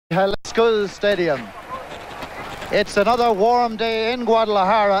Jalisco Stadium. It's another warm day in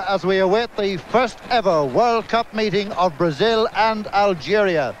Guadalajara as we await the first ever World Cup meeting of Brazil and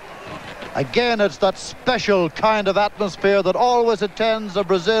Algeria. Again, it's that special kind of atmosphere that always attends a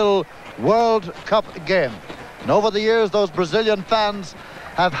Brazil World Cup game. And over the years, those Brazilian fans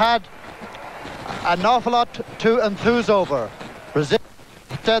have had an awful lot to enthuse over. Brazil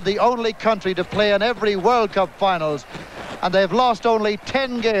is the only country to play in every World Cup finals, and they've lost only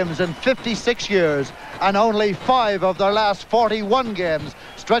 10 games in 56 years, and only 5 of their last 41 games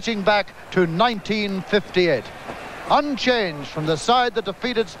stretching back to 1958. Unchanged from the side that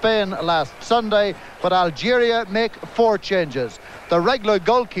defeated Spain last Sunday, but Algeria make 4 changes. The regular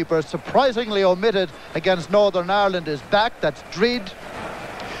goalkeeper, surprisingly omitted against Northern Ireland, is back. That's Dreed.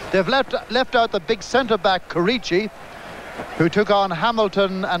 They've left out the big centre-back, Karichi, who took on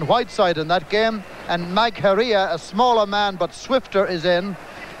Hamilton and Whiteside in that game, and Magharia, a smaller man but swifter, is in.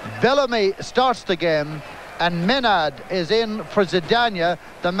 Bellamy starts the game, and Menad is in for Zidane,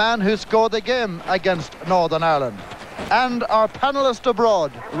 the man who scored the game against Northern Ireland. And our panellist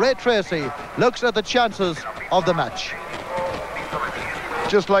abroad, Ray Tracy, looks at the chances of the match.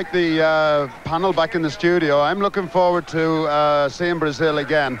 Just like the panel back in the studio, I'm looking forward to seeing Brazil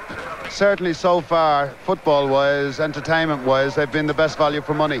again. Certainly so far, football-wise, entertainment-wise, they've been the best value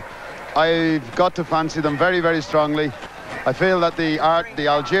for money. I've got to fancy them very, very strongly. I feel that the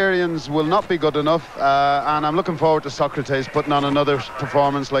Algerians will not be good enough, and I'm looking forward to Socrates putting on another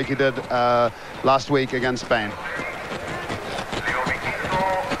performance like he did last week against Spain.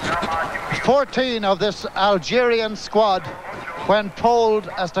 14 of this Algerian squad, when polled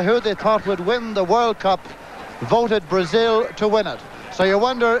as to who they thought would win the World Cup, voted Brazil to win it. So you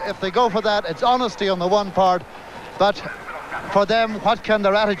wonder if they go for that. It's honesty on the one part, but for them, what can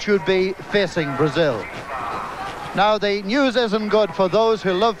their attitude be facing Brazil? Now, the news isn't good for those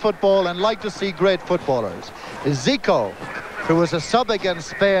who love football and like to see great footballers. Zico, who was a sub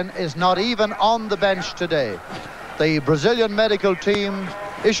against Spain, is not even on the bench today. The Brazilian medical team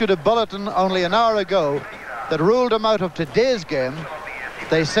issued a bulletin only an hour ago that ruled him out of today's game.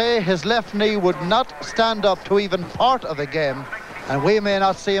 They say his left knee would not stand up to even part of a game, and we may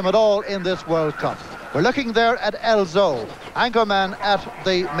not see him at all in this World Cup. We're looking there at Elzo, anchorman at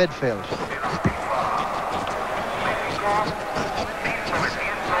the midfield.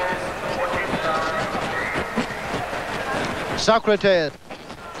 Socrates,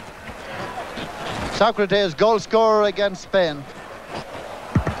 goal scorer against Spain.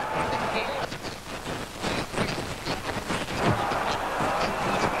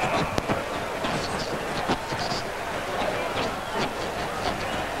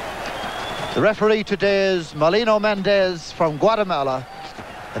 The referee today is Molino Mendez from Guatemala,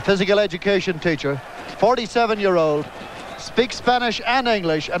 a physical education teacher, 47-year-old, speaks Spanish and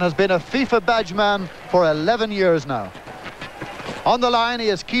English, and has been a FIFA badge man for 11 years now. On the line, he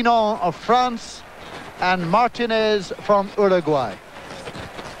is Quinon of France and Martinez from Uruguay.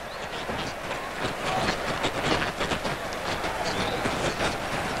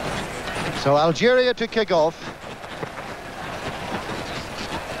 So Algeria to kick off.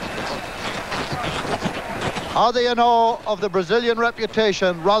 Are they in awe of the Brazilian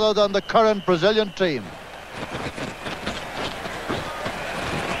reputation rather than the current Brazilian team?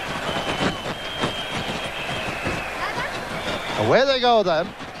 Away they go then.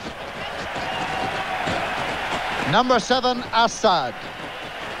 Number 7, Assad.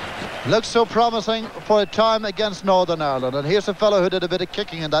 Looks so promising for a time against Northern Ireland. And here's a fellow who did a bit of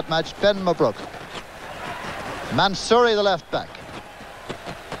kicking in that match, Ben Mabrouk. Mansouri, the left back.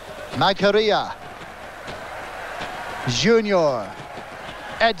 Magharia. Junior,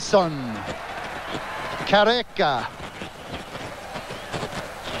 Edson, Careca.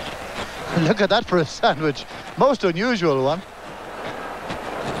 Look at that for a sandwich. Most unusual one.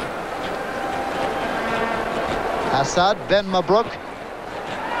 Assad, Ben Mabrouk,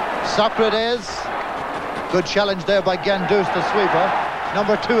 Socrates. Good challenge there by Gendouzi, the sweeper.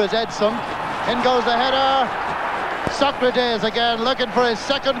 Number 2 is Edson. In goes the header. Socrates again, looking for his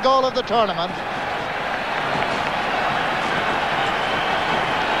second goal of the tournament.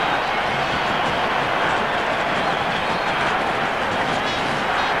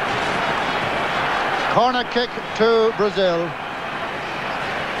 Corner kick to Brazil,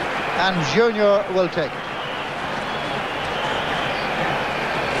 and Junior will take it.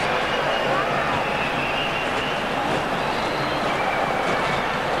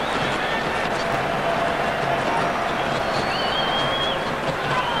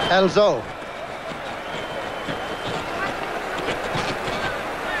 Elzo.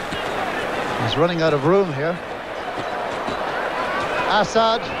 He's running out of room here.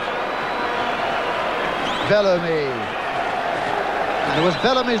 Assad. Bellamy. And it was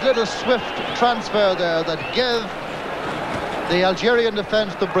Bellamy's little swift transfer there that gave the Algerian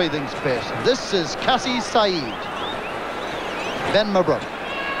defence the breathing space. This is Kassi Said. Ben Mabrouk.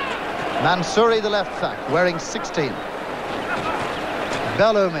 Mansouri, the left back, wearing 16.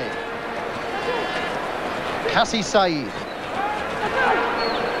 Bellamy. Kassi Said.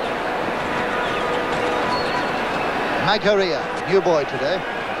 Magaria, new boy today.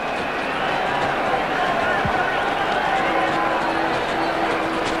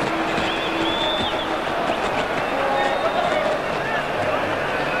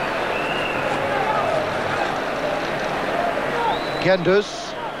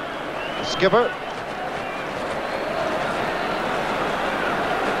 Gendus, the skipper.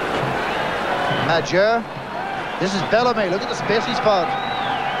 Madjer. This is Bellamy. Look at the space he's found.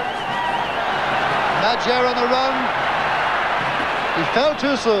 Madjer on the run. He fell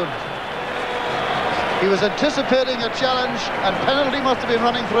too soon. He was anticipating a challenge, and penalty must have been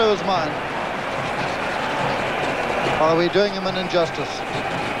running through his mind. Or are we doing him an injustice?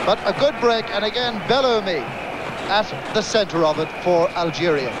 But a good break, and again Bellamy at the centre of it for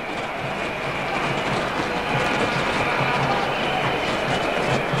Algeria.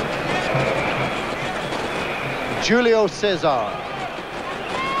 Julio Cesar.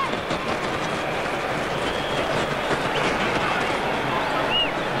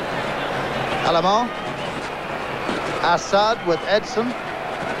 Alamand. Assad with Edson.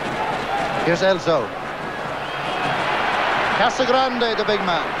 Here's Elzo. Casagrande, the big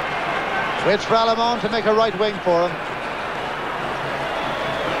man. Waits for Alamand to make a right wing for him.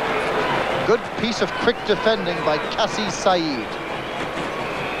 Good piece of quick defending by Kassi Said.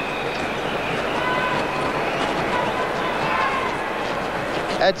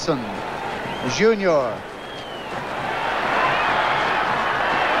 Edson. Junior.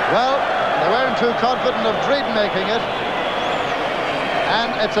 Well, they weren't too confident of Dreed making it.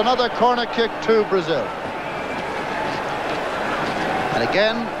 And it's another corner kick to Brazil. And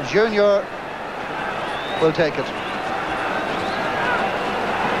again, Junior will take it.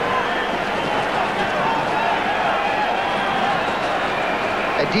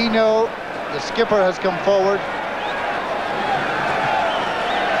 Edinho, the skipper, has come forward.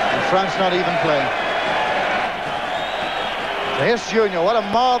 And France not even playing. So here's Junior. What a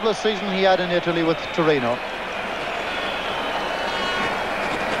marvellous season he had in Italy with Torino.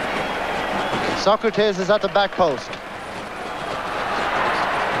 Socrates is at the back post.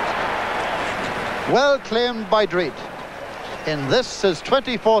 Well claimed by Dreed in this, his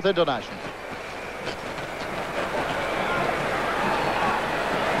 24th international.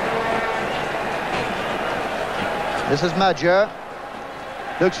 This is Madjer.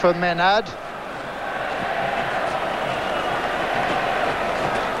 Looks for Menad.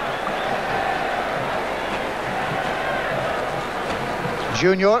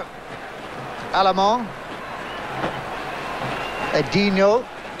 Junior. Alamand. Edinho,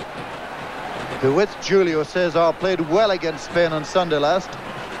 who with Julio Cesar played well against Spain on Sunday last.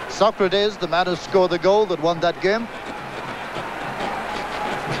 Socrates, the man who scored the goal that won that game.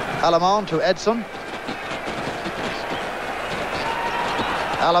 Alamand to Edson.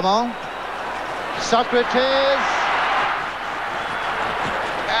 Alamand. Socrates.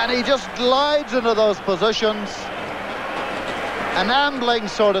 And he just glides into those positions. An ambling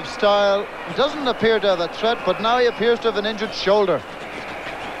sort of style. He doesn't appear to have a threat, but now he appears to have an injured shoulder.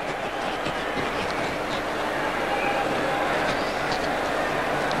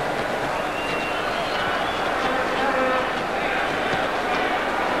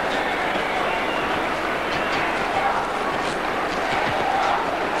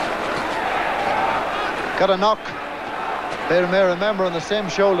 Got a knock, they may remember, on the same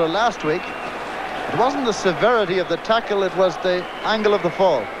shoulder last week. It wasn't the severity of the tackle, it was the angle of the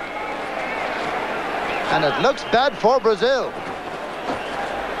fall. And it looks bad for Brazil.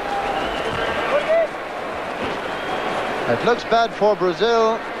 It looks bad for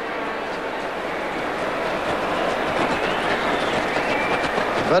Brazil.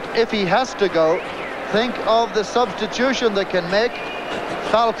 But if he has to go, think of the substitution they can make.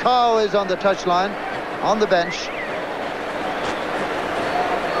 Falcao is on the touchline, on the bench.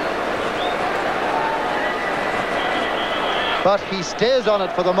 But he stays on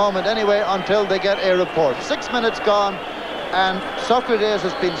it for the moment anyway until they get a report. 6 minutes gone and Socrates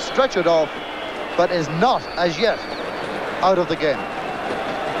has been stretchered off but is not as yet out of the game.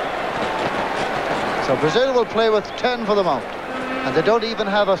 So Brazil will play with 10 for the moment and they don't even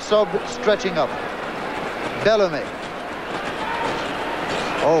have a sub stretching up. Bellamy.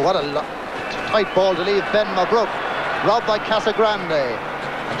 Oh, what a tight ball to leave Ben Mabrouk. Robbed by Casagrande.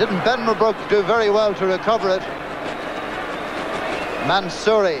 Didn't Ben Mabrouk do very well to recover it?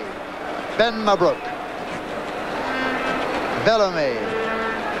 Mansouri, Ben Mabrouk, Bellamy,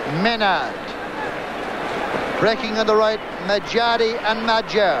 Menad, breaking on the right, Majadi and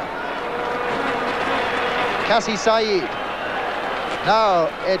Madjer. Kassi Said. Now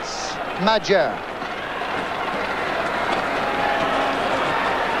it's Madjer.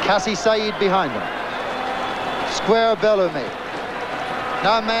 Kassi Said behind him. Square Bellamy.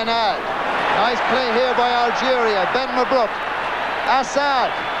 Now Menad. Nice play here by Algeria. Ben Mabrouk.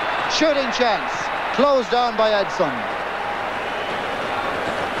 Assad. Shooting chance. Closed down by Edson.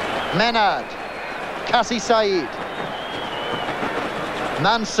 Menad. Kassi Said.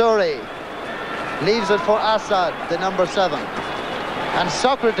 Mansouri. Leaves it for Assad, the number 7. And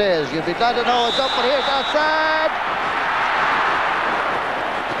Socrates, you'd be glad to know it's up, but here's Assad.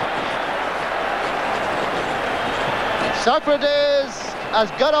 Socrates has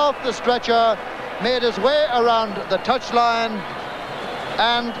got off the stretcher, made his way around the touchline,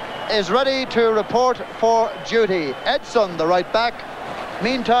 and is ready to report for duty. Edson, the right back,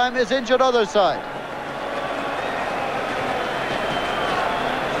 meantime is injured other side.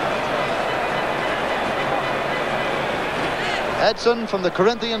 Edson from the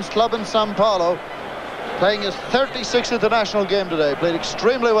Corinthians club in Sao Paulo, playing his 36th international game today. Played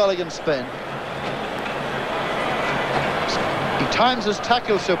extremely well against Spain. He times his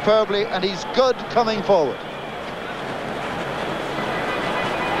tackle superbly, and he's good coming forward.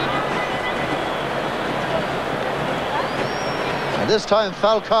 And this time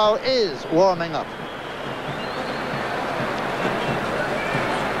Falcao is warming up.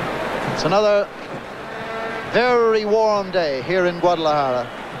 It's another very warm day here in Guadalajara.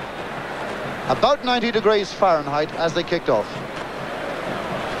 About 90 degrees Fahrenheit as they kicked off.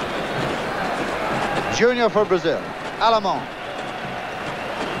 Junior for Brazil, Alemão.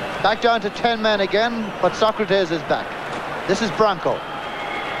 Back down to 10 men again, but Socrates is back. This is Branco.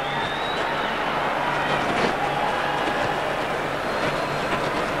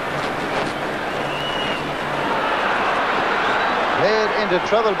 Played into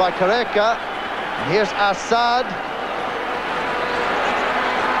trouble by Careca. Here's Assad.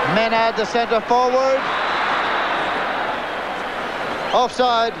 Menad, the centre forward.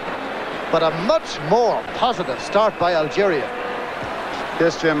 Offside, but a much more positive start by Algeria.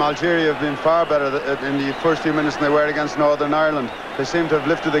 Yes, Jim, Algeria have been far better in the first few minutes than they were against Northern Ireland. They seem to have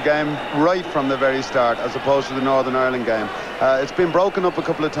lifted the game right from the very start, as opposed to the Northern Ireland game. It's been broken up a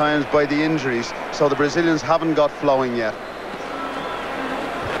couple of times by the injuries, so the Brazilians haven't got flowing yet.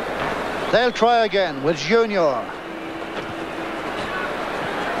 They'll try again with Junior.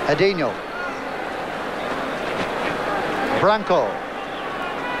 Edinho. Branco.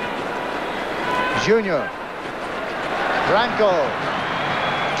 Junior. Branco.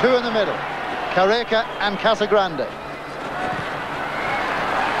 Two in the middle. Careca and Casagrande.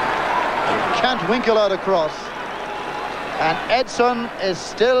 Can't winkle out across. And Edson is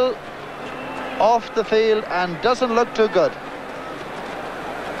still off the field and doesn't look too good.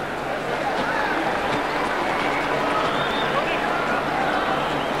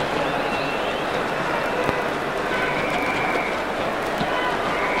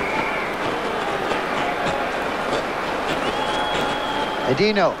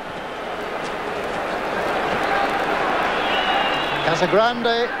 Edinho.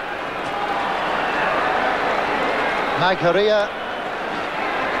 Casagrande. Macaria.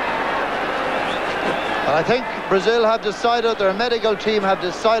 But I think Brazil have decided, their medical team have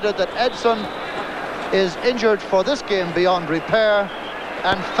decided that Edson is injured for this game beyond repair,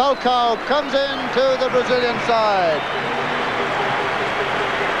 and Falcao comes into the Brazilian side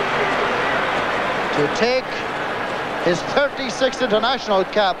to take his 36th international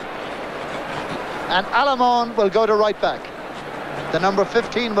cap, and Alemão will go to right back. The number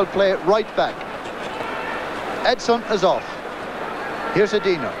 15 will play right back. Edson is off. Here's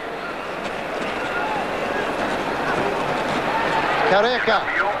Edinho. Careca.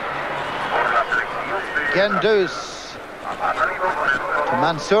 Gendouzi to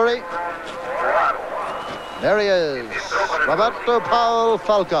Mansouri. There he is. Roberto Paul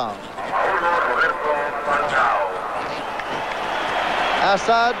Falcao.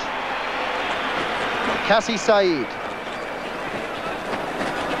 Assad. Kassi Said.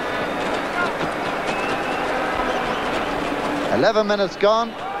 "11 minutes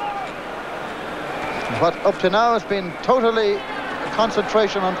gone." But up to now it's been totally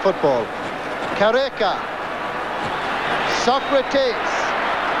concentration on football. Careca. Socrates.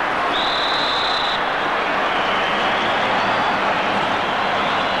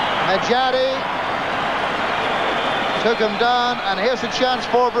 Majadi. Took him down, and here's a chance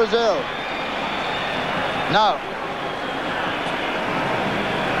for Brazil. Now.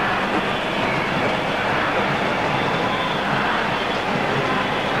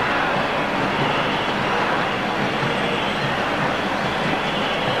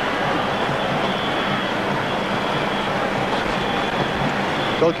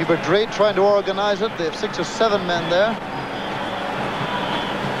 Goalkeeper Drade trying to organise it. They have 6 or 7 men there.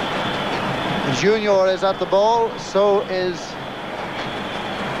 Junior is at the ball, so is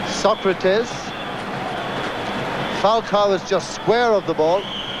Socrates. Falcao is just square of the ball.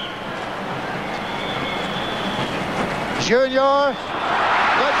 Junior,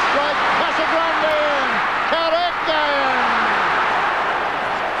 good strike, Casagrande in, Careca in.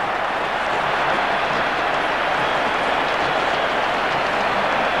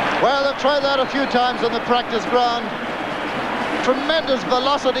 Well, they've tried that a few times on the practice ground. Tremendous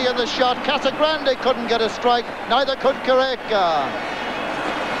velocity in the shot. Casagrande couldn't get a strike, neither could Careca.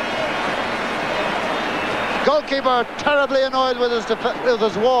 Goalkeeper terribly annoyed with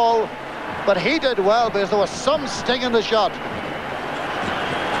his wall, but he did well because there was some sting in the shot.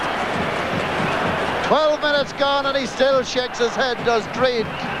 12 minutes gone and he still shakes his head, does Drade.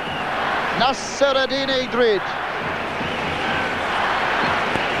 Nassereddine Drade.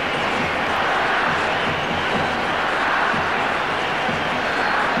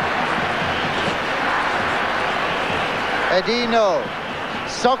 Edino,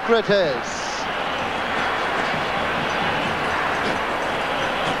 Socrates.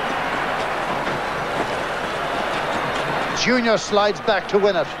 Junior slides back to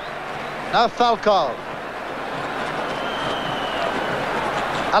win it. Now Falcao.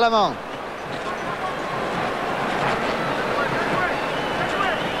 Alemão.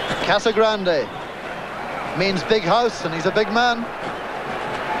 Casagrande. Means big house, and he's a big man.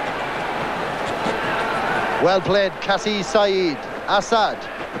 Well played, Kassi Said. Assad.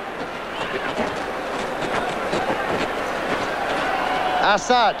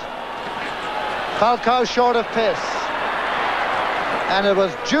 Assad. Falcao short of pace. And it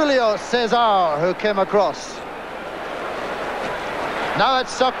was Julio Cesar who came across. Now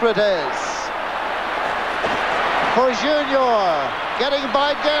it's Socrates. For Junior. Getting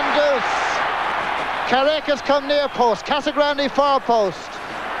by Gendouzi. Careca's come near post. Casagrande far post.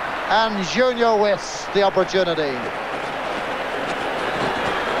 And Junior wastes the opportunity.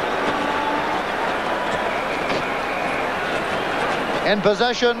 In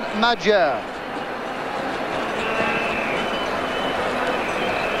possession, Majer.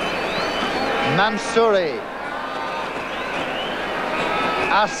 Mansouri.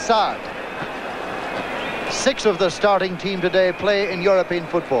 Assad. 6 of the starting team today play in European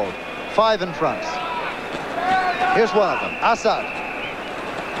football. 5 in France. Here's one of them, Assad.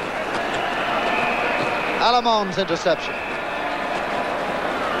 Alemão's interception.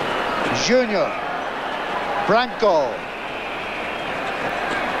 Junior. Branco.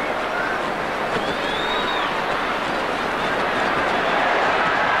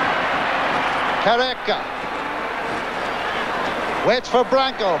 Careca. Waits for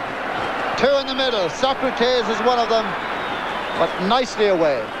Branco. 2 in the middle. Socrates is one of them, but nicely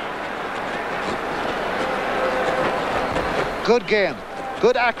away. Good game.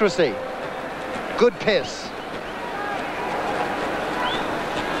 Good accuracy. Good pace.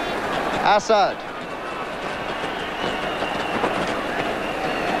 Assad.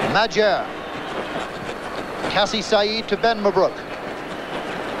 Majer. Kassi Said to Ben Mabrouk.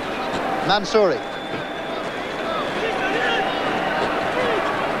 Mansouri.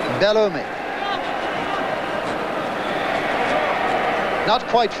 Belloumi. Not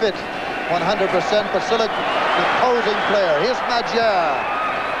quite fit 100%, but still a imposing player. Here's Majer.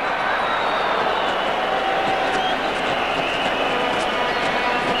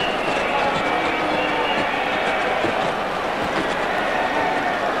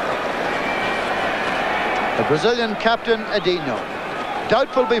 The Brazilian captain, Edino.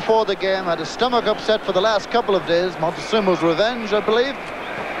 Doubtful before the game, had his stomach upset for the last couple of days. Montezuma's revenge, I believe.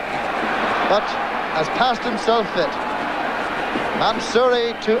 But has passed himself fit.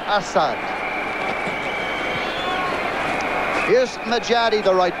 Mansouri to Assad. Here's Majadi,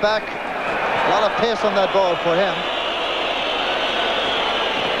 the right back. A lot of pace on that ball for him.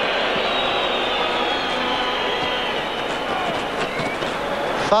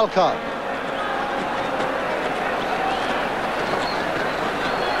 Falcao.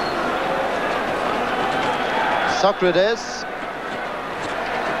 Socrates.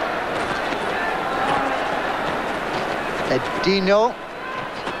 Edino.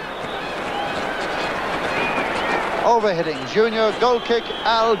 Overhitting Junior. Goal kick,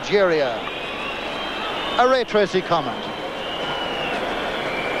 Algeria. A Ray Tracy comment.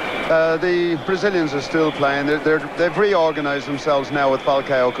 The Brazilians are still playing. They've reorganised themselves now with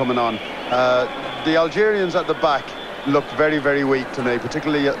Falcao coming on. The Algerians at the back look very, very weak to me,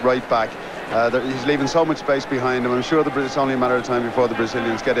 particularly at right back. He's leaving so much space behind him. I'm sure it's only a matter of time before the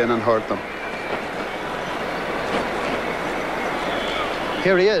Brazilians get in and hurt them.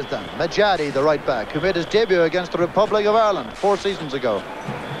 Here he is then, Medjadi, the right back, who made his debut against the Republic of Ireland 4 seasons ago.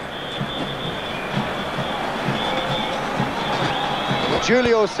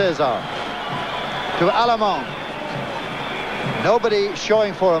 Julio Cesar to Alamon. Nobody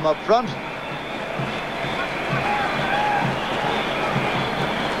showing for him up front.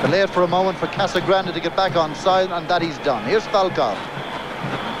 Delayed for a moment for Casagrande to get back on side, and that he's done. Here's Falcao.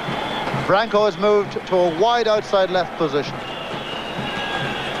 Branco has moved to a wide outside left position.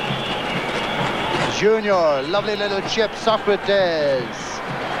 Junior, lovely little chip, Socrates.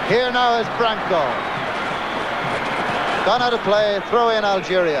 Here now is Branco. Gone out of play, throw in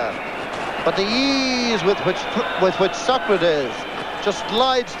Algeria. But the ease with which Socrates just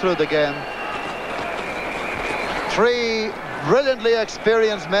slides through the game. 3 brilliantly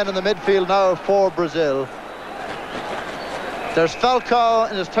experienced men in the midfield now for Brazil. There's Falcao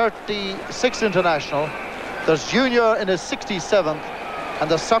in his 36th international. There's Junior in his 67th. And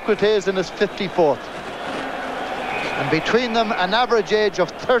there's Socrates in his 54th. And between them, an average age of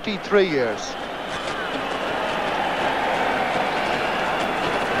 33 years.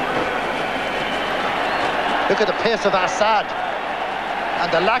 Look at the pace of Assad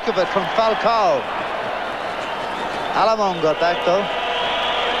and the lack of it from Falcao. Alamon got back though.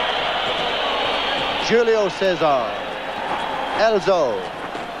 Julio Cesar. Elzo.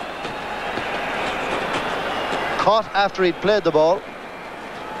 Caught after he'd played the ball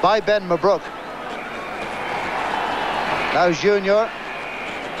by Ben Mabrouk. Now Junior.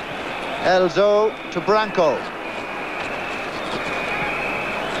 Elzo to Branco.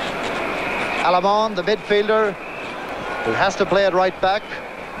 Alamon, the midfielder, who has to play at right back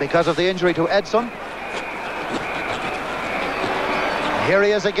because of the injury to Edson. Here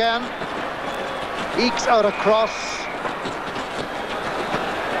he is again. Ekes out a cross.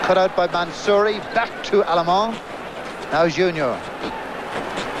 Cut out by Mansouri. Back to Alamon. Now Junior.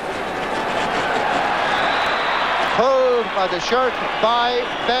 Pulled by the shirt by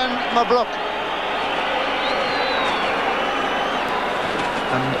Ben Mabrouk.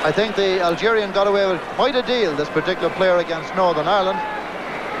 And I think the Algerian got away with quite a deal, this particular player, against Northern Ireland.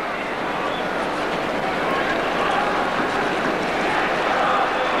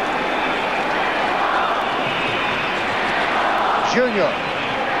 Junior.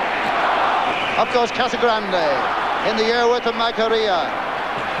 Up goes Casagrande. In the air with him, Macaria.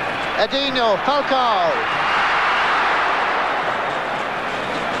 Edinho, Falcao.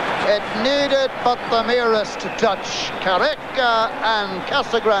 It needed but the merest touch. Careca and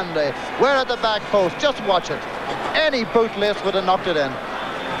Casagrande were at the back post. Just watch it. Any bootlace would have knocked it in.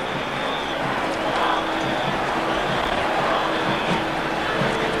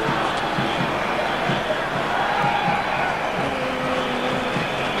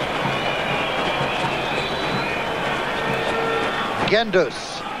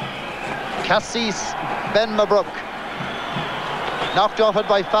 Gendus. Cassis Ben Mabrouk. Knocked off it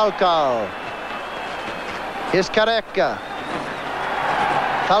by Falcao. Here's Careca.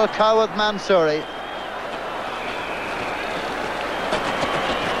 Falcao with Mansouri.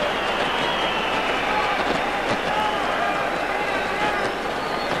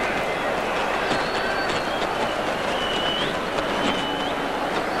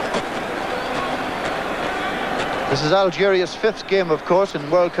 This is Algeria's 5th game, of course,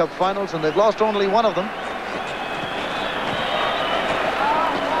 in World Cup finals, and they've lost only one of them.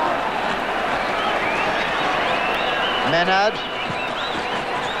 Menad.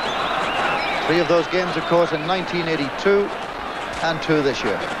 3 of those games, of course, in 1982 and 2 this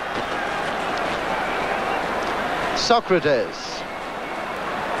year. Socrates.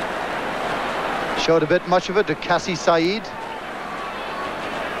 Showed a bit much of it to Cassie Said.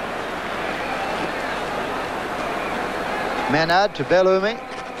 Menad to Belloumi.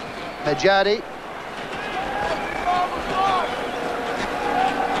 Medjadi.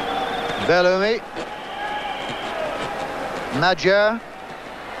 Belloumi. Majer.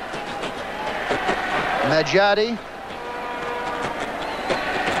 Medjadi.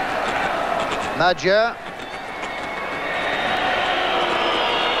 Majer.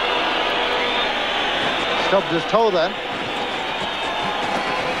 Stubbed his toe then.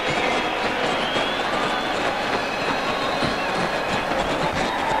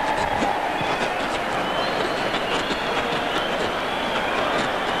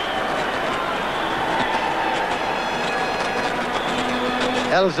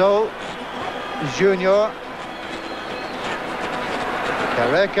 Elzo, Junior,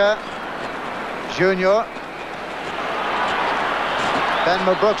 Careca, Junior, Ben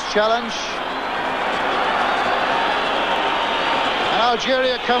Mabrouk's challenge, and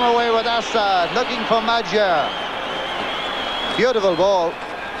Algeria come away with Assad looking for Madjer. Beautiful ball,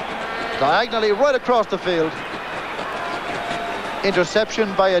 diagonally right across the field.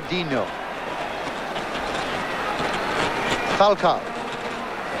 Interception by Adino. Falcao.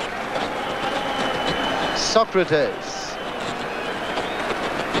 Socrates.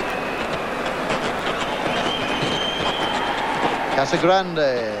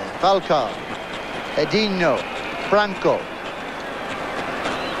 Casagrande. Falcao. Edinho. Franco.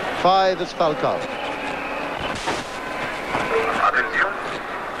 5 is Falcao.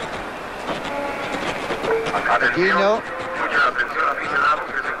 Edinho.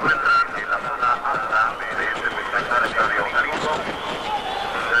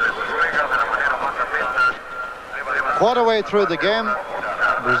 Quarter way through the game,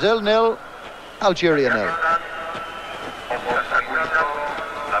 Brazil 0, Algeria 0.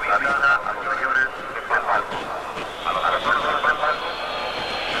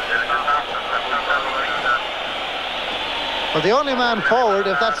 But the only man forward,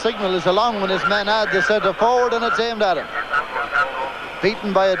 if that signal is a long one, is Menad, the centre forward, and it's aimed at him.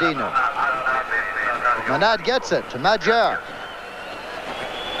 Beaten by Adino. Menad gets it to Madjer.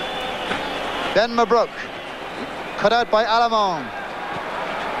 Ben Mabrouk. Cut out by Alamon.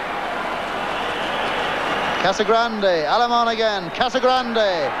 Casagrande. Alamon again.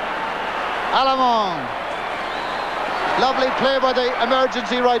 Casagrande. Alamon. Lovely play by the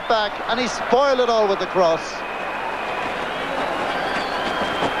emergency right back, and he spoiled it all with the cross.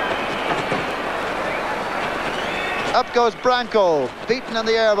 Up goes Branco, beaten in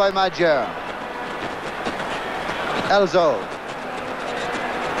the air by Madjer. Elzo.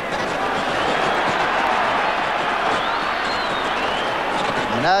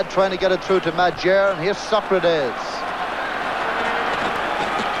 Menad trying to get it through to Madjer, and here's Socrates.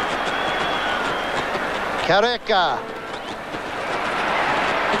 Careca.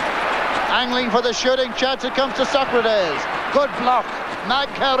 Angling for the shooting chance, it comes to Socrates. Good block.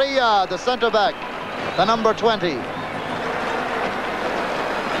 Magcaria, the centre-back, the number 20.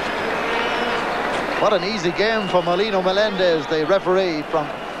 What an easy game for Molino Melendez, the referee from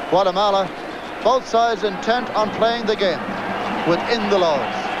Guatemala. Both sides intent on playing the game within the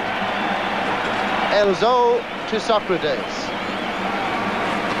laws. Elzo to Socrates.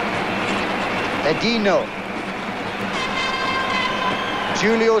 Edino.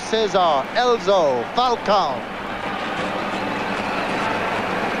 Julio Cesar. Elzo. Falcao.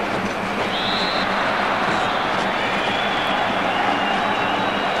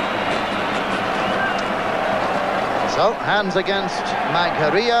 So, hands against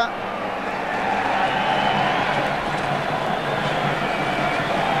Magharia.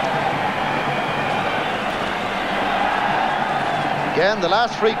 Again, the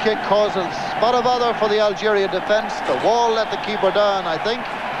last free kick caused a spot of bother for the Algeria defence. The wall let the keeper down, I think.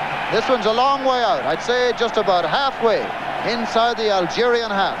 This one's a long way out. I'd say just about halfway inside the Algerian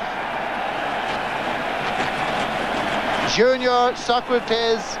half. Junior,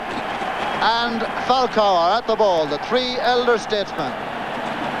 Socrates, and Falcao are at the ball, the three elder statesmen.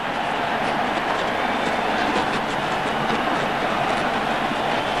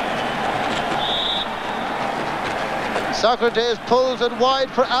 Socrates pulls it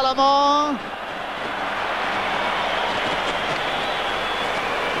wide for Alamon.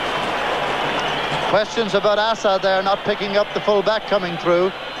 Questions about Assad there, not picking up the full back coming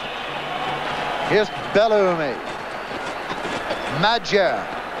through. Here's Belloumi. Madjer.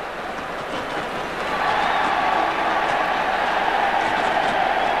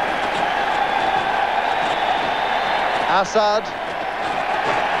 Assad.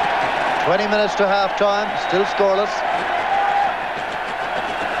 20 minutes to half-time, still scoreless.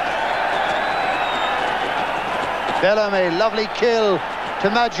 Belloumi, lovely kill to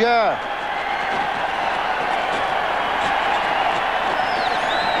Madjer.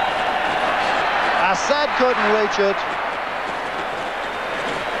 Assad couldn't reach it.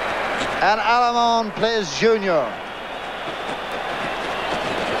 And Alamon plays Junior.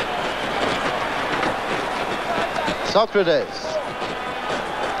 Socrates.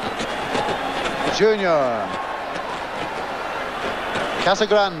 Junior.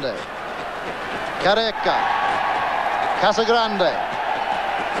 Casagrande. Careca. Casagrande.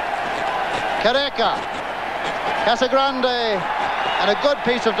 Careca. Casagrande. And a good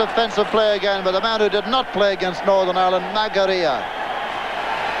piece of defensive play again by the man who did not play against Northern Ireland, Magharia.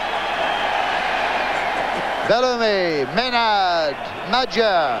 Belloumi. Menad.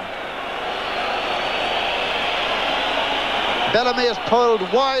 Magyar. Bellamy is pulled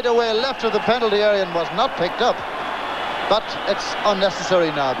wide away left of the penalty area and was not picked up. But it's unnecessary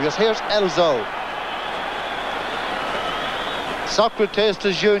now because here's Elzo. Socrates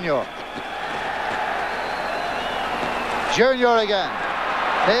to Junior. Junior again.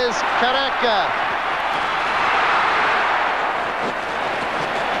 Here's Careca.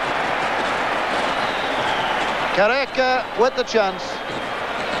 Careca with the chance.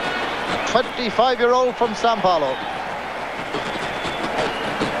 25-year-old from Sao Paulo.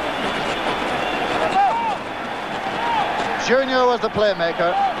 Junior was the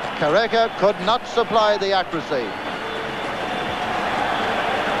playmaker. Careca could not supply the accuracy.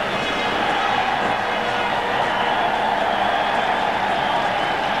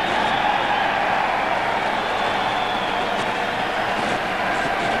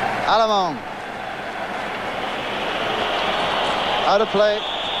 Alamon. Out of play.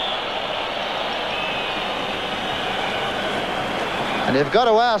 And you've got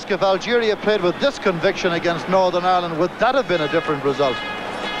to ask, if Algeria played with this conviction against Northern Ireland, would that have been a different result?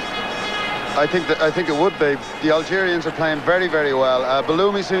 I think it would be. The Algerians are playing very, very well.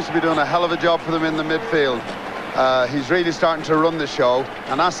 Baloumi seems to be doing a hell of a job for them in the midfield. He's really starting to run the show.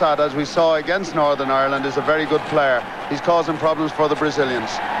 And Assad, as we saw against Northern Ireland, is a very good player. He's causing problems for the Brazilians.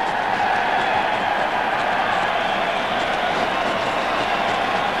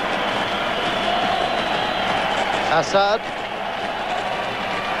 Assad.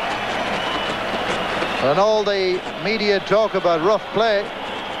 And all the media talk about rough play.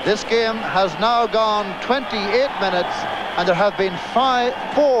 This game has now gone 28 minutes and there have been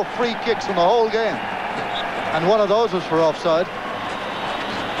 4 free kicks in the whole game. And one of those was for offside.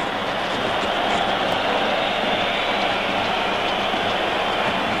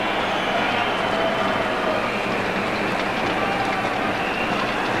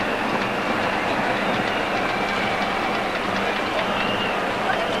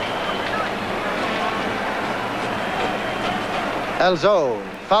 Elzo,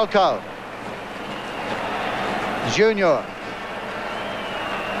 Falcao, Junior,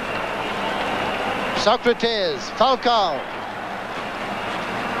 Socrates, Falcao,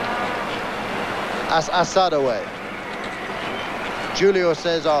 Assad away. Julio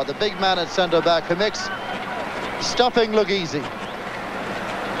Cesar, the big man at centre-back, who makes stopping look easy.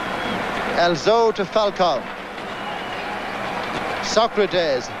 Elzo to Falcao.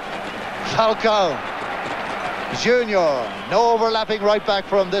 Socrates, Falcao. Junior, no overlapping right back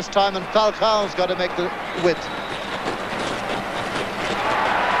for him this time, and Falcao's got to make the width.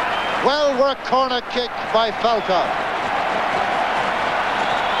 Well worked corner kick by Falcao.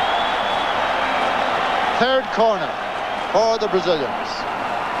 Third corner for the Brazilians.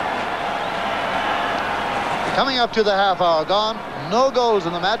 Coming up to the half hour gone, no goals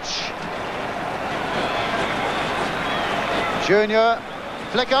in the match. Junior,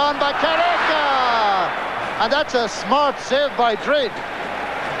 flick on by Careca. And that's a smart save by Drid.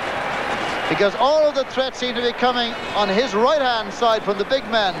 Because all of the threats seem to be coming on his right-hand side from the big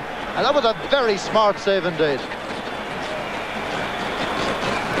man. And that was a very smart save indeed.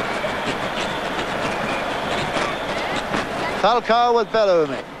 Falcao with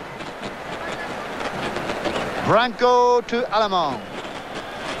Bellamy. Branco to Alamon.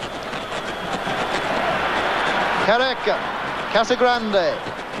 Careca. Casagrande.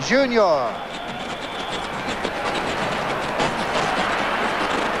 Junior.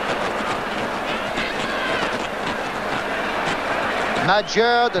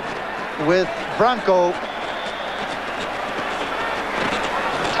 Magyar with Branco.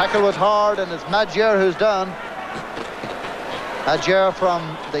 Tackle was hard, and it's Magyar who's done. Magyar from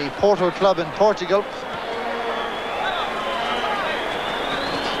the Porto club in Portugal.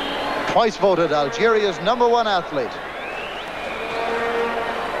 Twice voted Algeria's #1 athlete.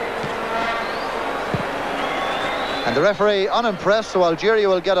 And the referee unimpressed, so Algeria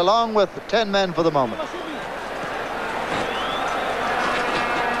will get along with 10 men for the moment.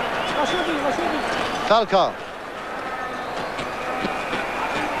 Falcao.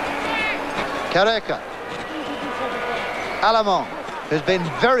 Careca. Alamon, who's been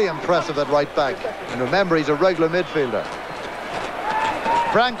very impressive at right back. And remember, he's a regular midfielder.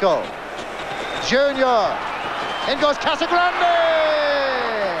 Branco. Junior. In goes Casagrande.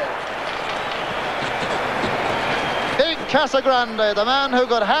 Big Casagrande, the man who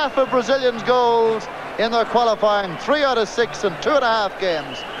got half of Brazilians' goals in their qualifying, 3 out of 6 in 2.5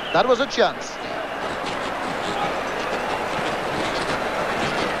 games. That was a chance.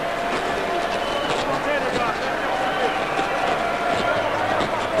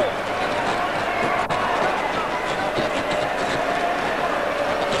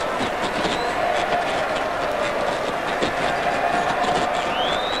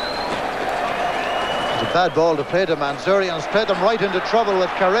 Bad ball to play to Manzurian's played them right into trouble with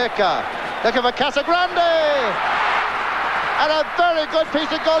Careca. Looking for Casagrande. And a very good piece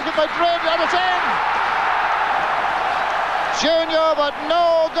of goalkeeping by Madrid, and it's in. Junior, but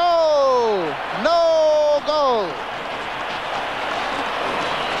no goal. No goal.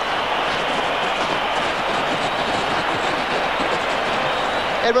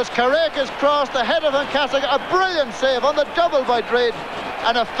 It was Careca's cross, the head of Casagrande, a brilliant save on the double by Madrid,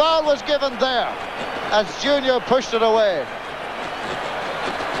 and a foul was given there as Junior pushed it away.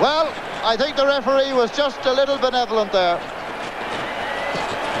 Well, I think the referee was just a little benevolent there.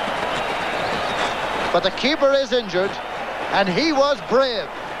 But the keeper is injured, and he was brave.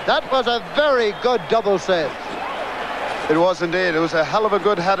 That was a very good double save. It was indeed. It was a hell of a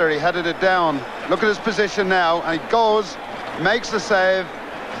good header. He headed it down. Look at his position now, and he goes, makes the save.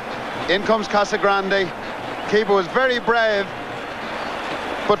 In comes Casagrande. Keeper was very brave.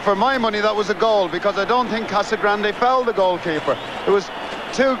 But for my money, that was a goal, because I don't think Casagrande fouled the goalkeeper. It was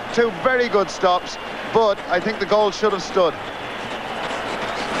two very good stops, but I think the goal should have stood.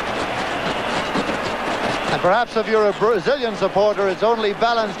 And perhaps if you're a Brazilian supporter, it's only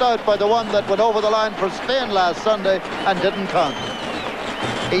balanced out by the one that went over the line for Spain last Sunday and didn't count.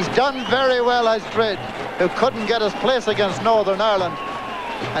 He's done very well as Madrid, who couldn't get his place against Northern Ireland.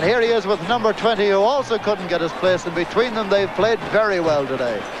 And here he is with number 20, who also couldn't get his place, and between them they've played very well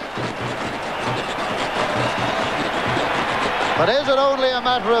today. But is it only a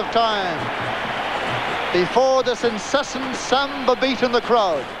matter of time before this incessant samba beat in the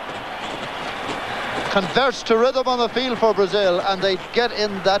crowd converts to rhythm on the field for Brazil, and they get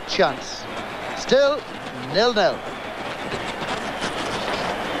in that chance? Still 0-0.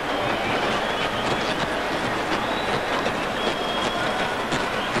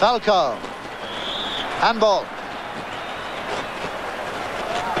 Falcao, handball.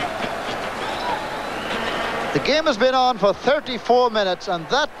 The game has been on for 34 minutes, and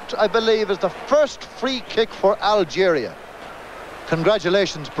that, I believe, is the first free kick for Algeria.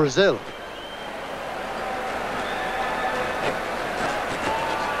 Congratulations, Brazil.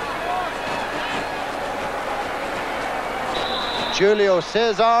 Julio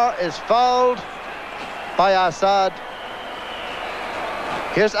Cesar is fouled by Assad.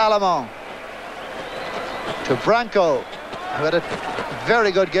 Here's Alemán to Branco, who had a very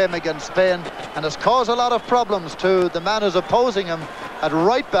good game against Spain and has caused a lot of problems to the man who's opposing him at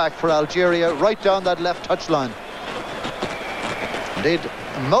right back for Algeria, right down that left touchline. Indeed,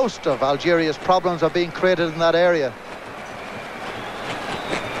 most of Algeria's problems are being created in that area.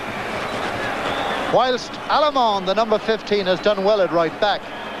 Whilst Alemán, the number 15, has done well at right back,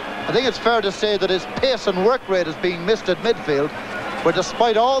 I think it's fair to say that his pace and work rate is being missed at midfield, where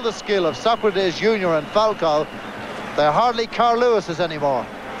despite all the skill of Socrates Jr. and Falcao, they're hardly Carl Lewis's anymore.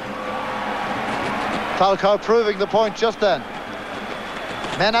 Falcao proving the point just then.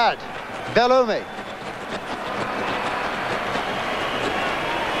 Menad, Bellumi.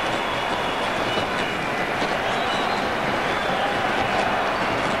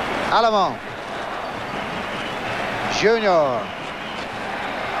 Alemán. Junior.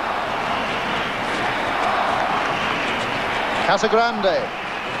 Casagrande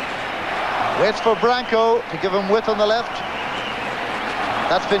waits for Branco to give him width on the left.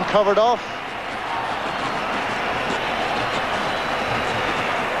 That's been covered off.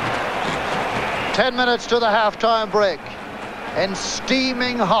 Ten minutes to the half-time break in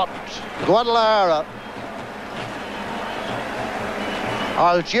steaming hot Guadalajara.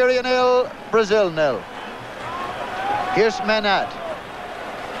 Algeria 0, Brazil 0. Here's Menad.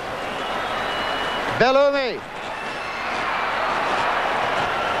 Bellumi.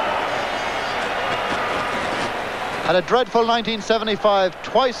 Had a dreadful 1975,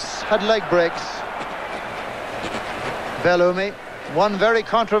 twice had leg breaks. Bellumi, one very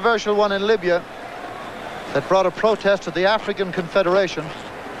controversial one in Libya that brought a protest to the African Confederation.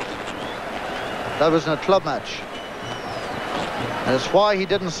 That was in a club match. And it's why he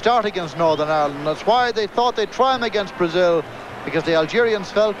didn't start against Northern Ireland. That's why they thought they'd try him against Brazil, because the Algerians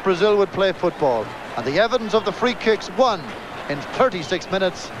felt Brazil would play football. And the evidence of the free kicks won in 36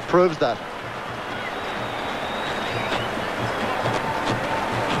 minutes proves that.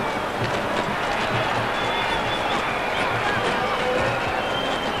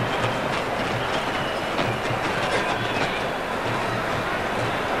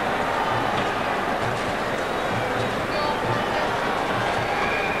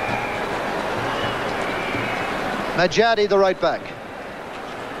 Majadi, the right back.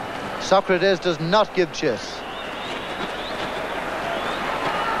 Socrates does not give chase.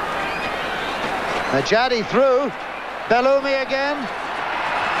 Majadi through. Bellumi again.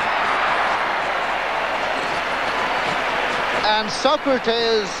 And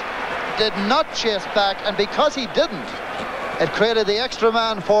Socrates did not chase back, and because he didn't, it created the extra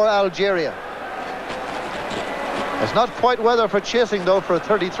man for Algeria. It's not quite weather for chasing, though, for a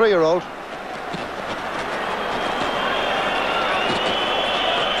 33-year-old.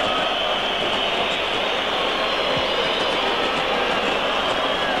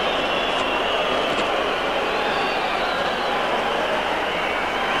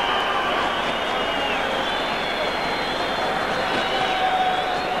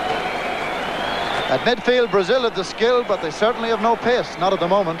 At midfield, Brazil have the skill, but they certainly have no pace, not at the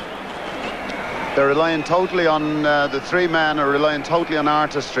moment. They're relying totally on, the three men are relying totally on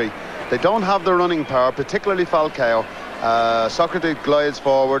artistry. They don't have the running power, particularly Falcao. Socrates glides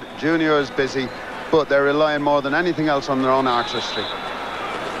forward, Junior is busy, but they're relying more than anything else on their own artistry.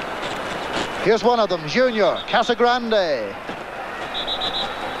 Here's one of them, Junior, Casagrande.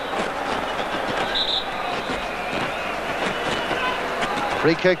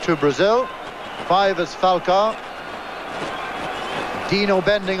 Free kick to Brazil. 5 is Falcao. Dino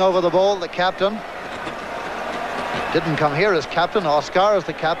bending over the ball, the captain. Didn't come here as captain. Oscar is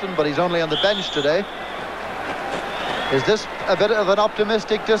the captain, but he's only on the bench today. Is this a bit of an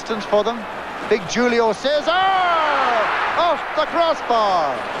optimistic distance for them? Big Julio Cesar! Off the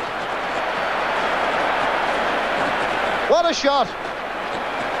crossbar! What a shot!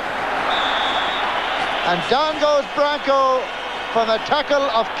 And down goes Branco from a tackle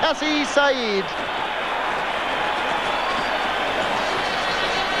of Cassie Said.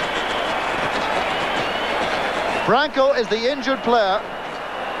 Branco is the injured player.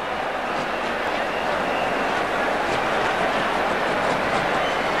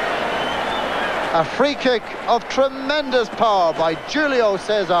 A free kick of tremendous power by Julio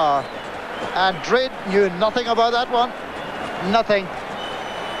Cesar. And Drid knew nothing about that one. Nothing.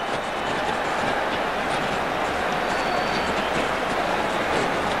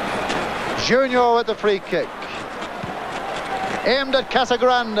 Junior with the free kick. Aimed at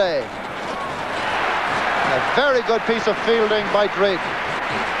Casagrande. A very good piece of fielding by Drid.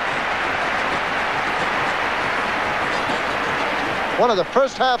 One of the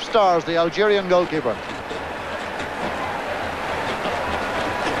first half stars, the Algerian goalkeeper.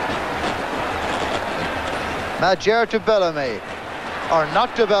 Majer to Bellamy. Or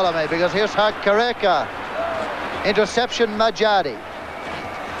not to Bellamy, because here's Carreca. Interception Majadi.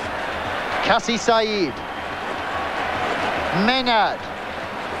 Cassie Said. Menad.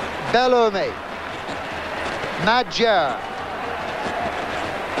 Bellamy. Majer.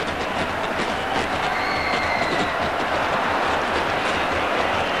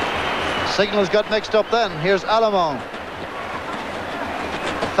 Signals got mixed up then. Here's Alamon.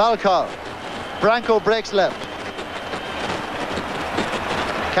 Falcao. Branco breaks left.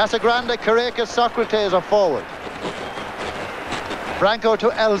 Casagrande, Carreca, Socrates are forward. Branco to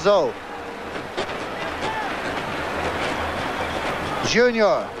Elzo.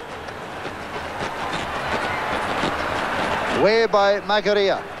 Junior. Way by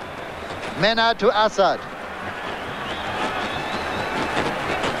Magaria. Menad to Assad.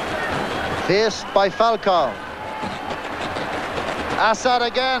 Faced by Falcao. Assad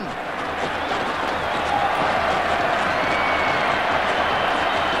again.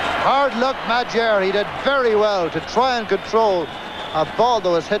 Hard luck, Majer. He did very well to try and control a ball that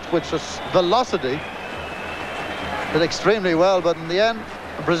was hit with velocity. Did extremely well, but in the end,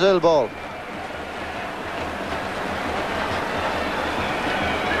 a Brazil ball.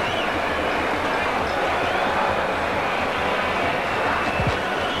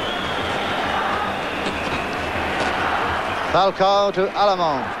 Falcao to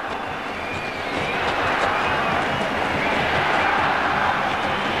Alamon.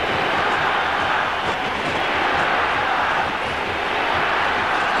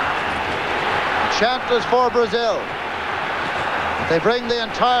 Chant is for Brazil. They bring the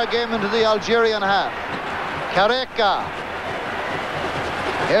entire game into the Algerian half. Carreca.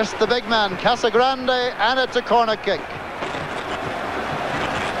 Here's the big man, Casagrande, and it's a corner kick.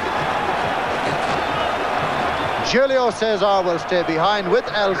 Julio Cesar will stay behind with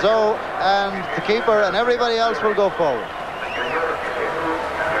Elzo, and the keeper and everybody else will go forward.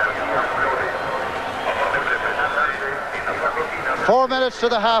 Four minutes to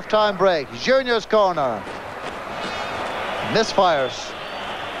the half-time break. Junior's corner. Misfires.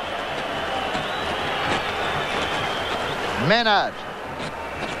 Menad.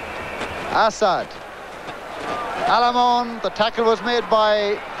 Assad. Alamon. The tackle was made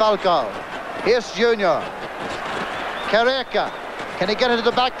by Falcao. Here's Junior. Carreca. Can he get into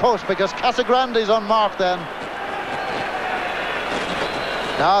the back post? Because Casagrande's on mark then.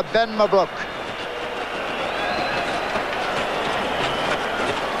 Now Ben Mabrouk.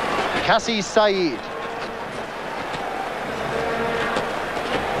 Cassie Said.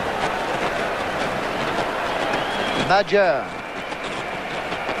 Majer.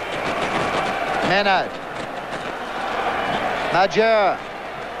 Menad. Majer.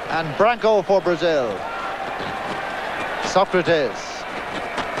 And Branco for Brazil. Socrates.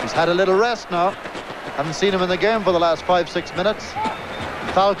 He's had a little rest now. Haven't seen him in the game for the last 5-6 minutes.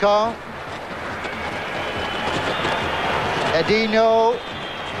 Falcao. Edinho.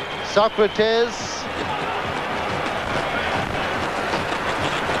 Socrates.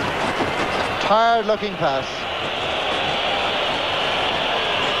 Tired looking pass.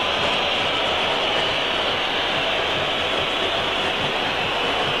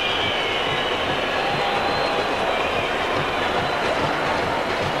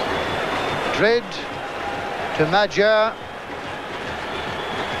 Madrid to Majer.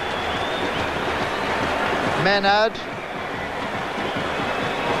 Menad.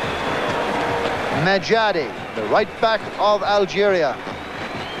 Medjadi, the right back of Algeria.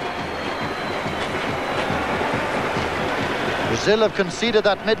 Brazil have conceded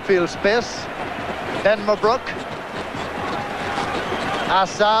that midfield space. Ben Mabrouk.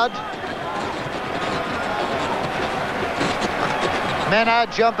 Assad.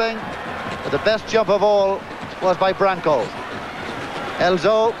 Menad jumping. The best jump of all was by Branco.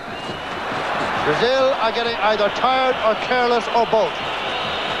 Elzo. Brazil are getting either tired or careless or both.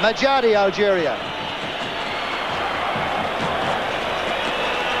 Medjadi, Algeria.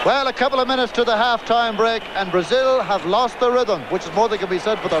 Well, a couple of minutes to the half-time break, and Brazil have lost the rhythm, which is more than can be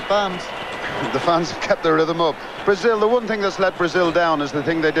said for their fans. The fans have kept their rhythm up. Brazil, the one thing that's let Brazil down is the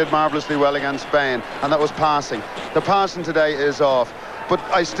thing they did marvellously well against Spain, and that was passing. The passing today is off. But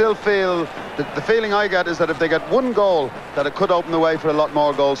I still feel, that the feeling I get is that if they get one goal, that it could open the way for a lot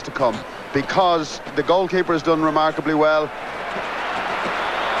more goals to come, because the goalkeeper has done remarkably well.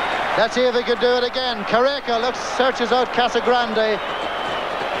 Let's see if he can do it again. Careca searches out Casagrande.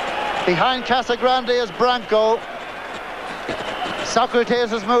 Behind Casagrande is Branco.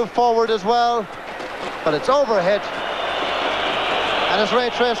 Socrates has moved forward as well, but it's overhit. And as Ray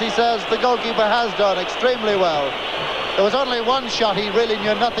Tracy says, the goalkeeper has done extremely well. There was only one shot he really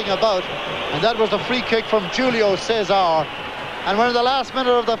knew nothing about, and that was the free kick from Julio Cesar. And we're in the last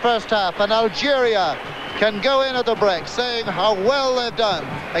minute of the first half, and Algeria can go in at the break saying how well they've done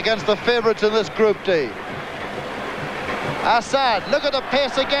against the favourites in this Group D. Assad, look at the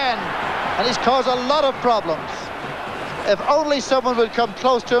pace again, and he's caused a lot of problems. If only someone would come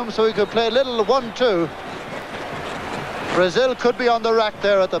close to him so he could play a little 1-2, Brazil could be on the rack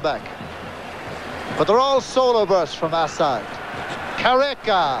there at the back. But they're all solo bursts from Assad.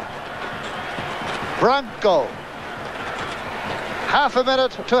 Careca. Branco. Half a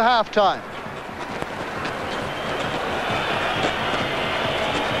minute to half-time.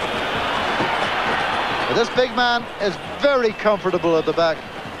 This big man is very comfortable at the back.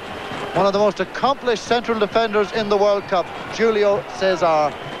 One of the most accomplished central defenders in the World Cup, Julio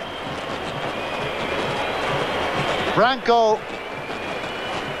Cesar. Branco.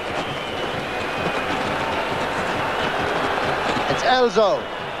 It's Elzo.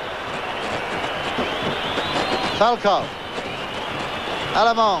 Falcao.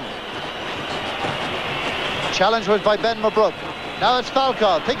 Alamong. Challenge was by Ben Mabrouk. Now it's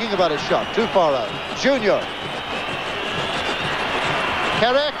Falcao thinking about his shot. Too far out. Junior.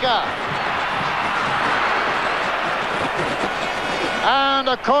 Careca. And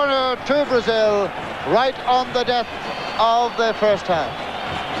a corner to Brazil right on the death of the first half.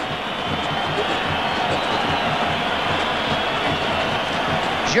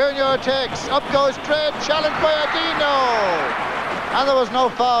 Junior takes, up goes Trade, challenged by Edinho. And there was no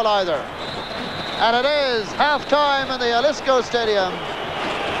foul either. And it is half-time in the Jalisco Stadium.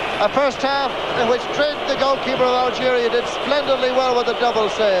 A first half in which Trade, the goalkeeper of Algeria, did splendidly well with a double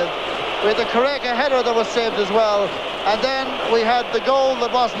save. We had the Careca header that was saved as well. And then we had the goal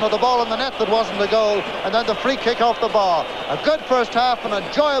that wasn't, or the ball in the net that wasn't a goal, and then the free kick off the bar. A good first half, an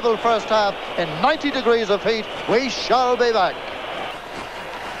enjoyable first half in 90 degrees of heat. We shall be back.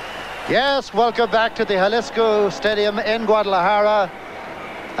 Yes, welcome back to the Jalisco Stadium in Guadalajara.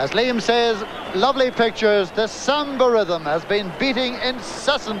 As Liam says, lovely pictures. The samba rhythm has been beating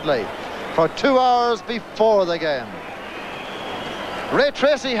incessantly for 2 hours before the game. Ray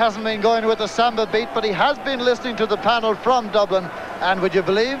Tracy hasn't been going with the samba beat, but he has been listening to the panel from Dublin, and would you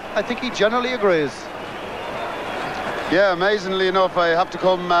believe, I think he generally agrees. Yeah, amazingly enough, I have to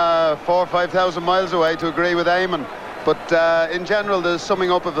come 4,000 or 5,000 miles away to agree with Eamon. But in general, the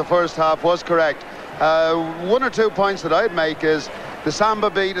summing up of the first half was correct. One or two points that I'd make is The Samba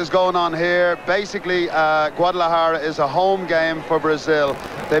beat is going on here. Basically, Guadalajara is a home game for Brazil.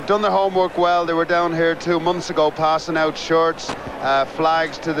 They've done their homework well. They were down here 2 months ago passing out shirts,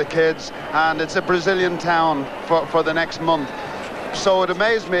 flags to the kids, and it's a Brazilian town for the next month. So it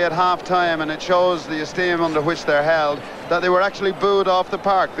amazed me at half-time, and it shows the esteem under which they're held, that they were actually booed off the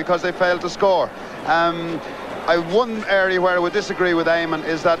park because they failed to score. One area where I would disagree with Eamon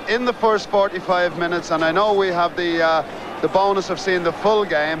is that in the first 45 minutes, and I know we have the bonus of seeing the full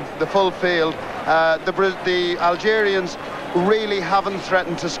game, the full field, the Algerians really haven't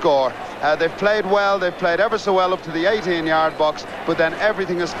threatened to score. They've played well, they've played ever so well up to the 18-yard box, but then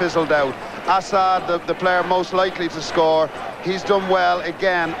everything has fizzled out. Assad, the player most likely to score, he's done well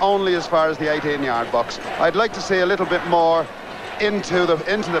again, only as far as the 18-yard box. I'd like to see a little bit more into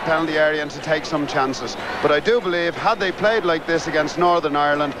the penalty area and to take some chances. But I do believe, had they played like this against Northern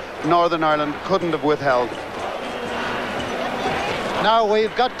Ireland couldn't have withheld. Now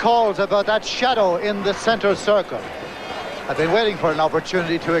we've got calls about that shadow in the centre circle. I've been waiting for an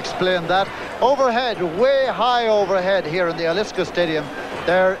opportunity to explain that. Overhead, way high overhead here in the Jalisco Stadium,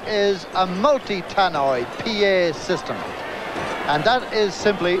 there is a multi-tannoy PA system. And that is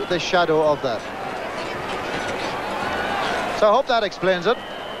simply the shadow of that. So I hope that explains it.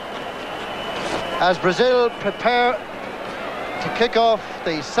 As Brazil prepare to kick off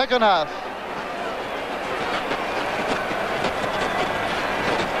the second half.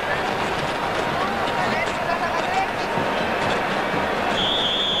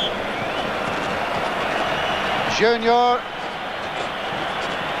 Junior.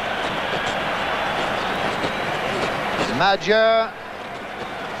 Major.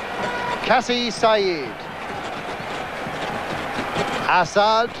 Kassi Said.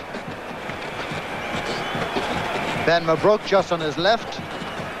 Assad. Ben Mabrouk just on his left.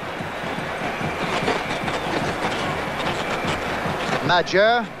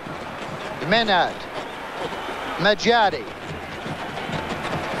 Major. Menad. Majadi.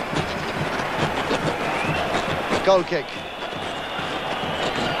 Goal kick.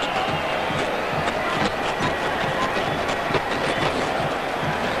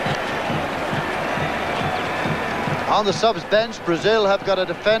 On the subs bench, Brazil have got a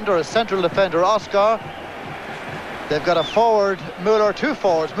defender, a central defender, Oscar. They've got a forward, Müller, 2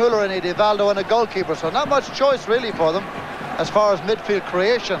 forwards, Müller and Edivaldo, and a goalkeeper. So not much choice really for them as far as midfield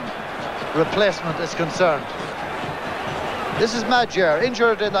creation replacement is concerned. This is Major,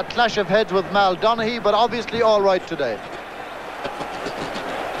 injured in that clash of heads with Mal Donaghy, but obviously all right today.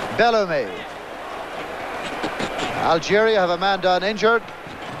 Bellamy. Algeria have a man down injured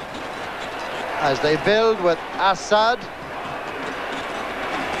as they build with Assad.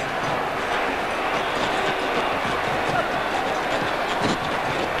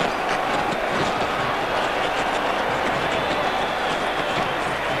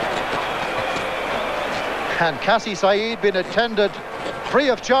 And Kassi Said being attended free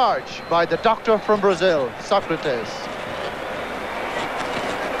of charge by the doctor from Brazil, Socrates.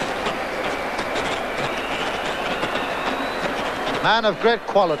 Man of great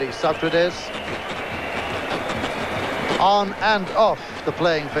quality, Socrates. On and off the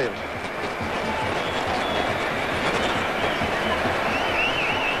playing field.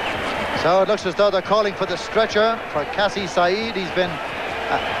 So it looks as though they're calling for the stretcher for Kassi Said. He's been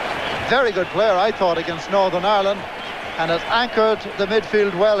very good player, I thought, against Northern Ireland, and has anchored the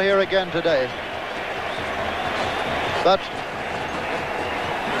midfield well here again today. But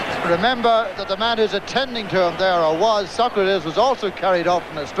remember that the man who's attending to him there, or was, Socrates, was also carried off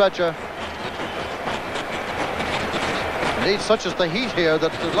in a stretcher. Indeed, such is the heat here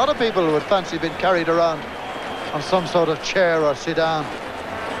that a lot of people would fancy being carried around on some sort of chair or sit down.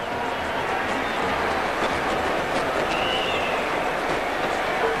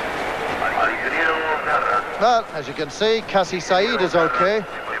 Well, as you can see, Kassi Said is okay.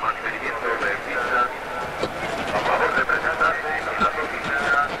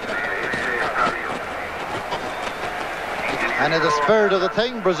 And in the spirit of the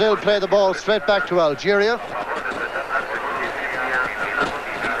thing, Brazil play the ball straight back to Algeria.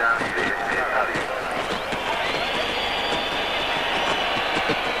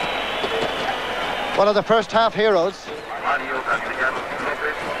 One of the first half heroes.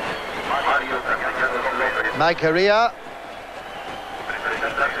 Macaria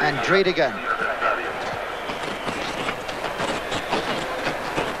and Dreed again.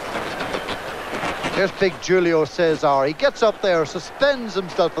 Here's big Julio Cesar. He gets up there, suspends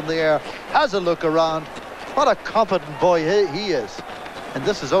himself in the air, has a look around. What a confident boy he is. And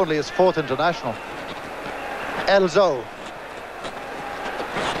this is only his 4th international. Elzo.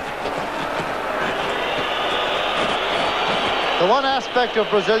 The one aspect of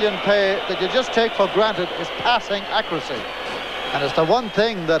Brazilian play that you just take for granted is passing accuracy. And it's the one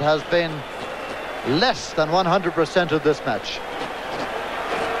thing that has been less than 100% of this match.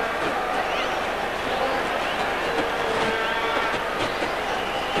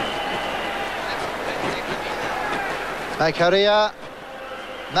 Macaria,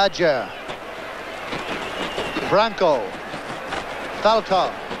 Madjer, Branco,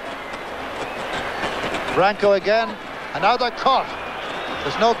 Falcao, Branco again, and now they're caught.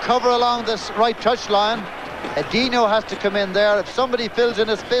 There's no cover along this right touchline. Edinho has to come in there. If somebody fills in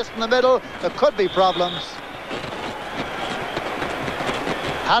a space in the middle, there could be problems.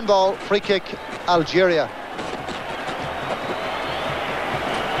 Handball, free kick, Algeria.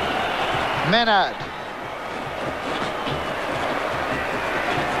 Menad.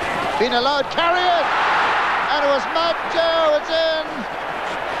 Been allowed, carry it! And it was Madjer, it's in!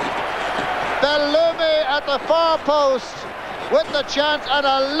 Bellumi at the far post with the chance, and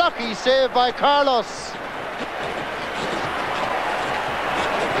a lucky save by Carlos.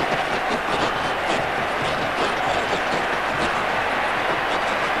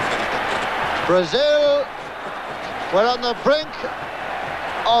 Brazil were on the brink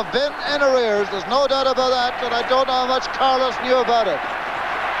of being in arrears. There's no doubt about that, and I don't know how much Carlos knew about it.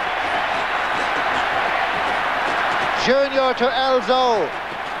 Junior to Elzo.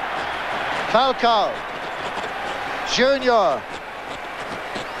 Falcao. Junior.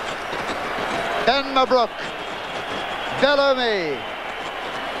 Ben Mabrouk. Bellumi.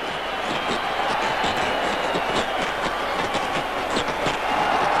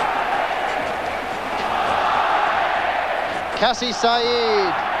 Kassi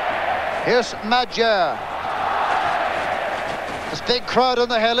Said. Here's Madjer. This big crowd on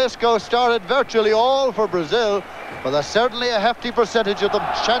the Jalisco started virtually all for Brazil, but there's certainly a hefty percentage of them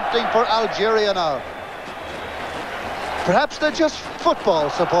chanting for Algeria now. Perhaps they're just football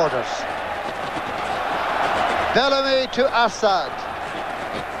supporters. Bellumi to Assad.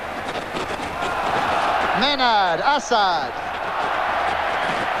 Menad, Assad.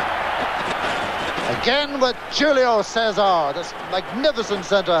 Again with Julio Cesar, this magnificent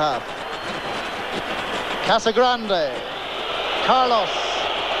centre-half. Casagrande, Carlos,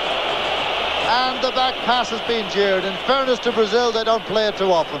 and the back pass has been jeered. In fairness to Brazil, they don't play it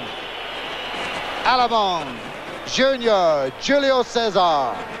too often. Alemão, Junior, Julio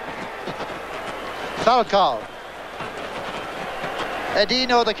Cesar, Falcao,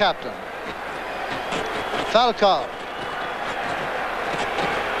 Edinho the captain, Falcao.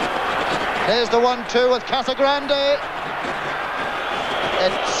 Here's the 1-2 with Casagrande.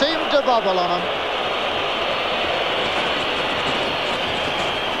 It seemed to bobble on him.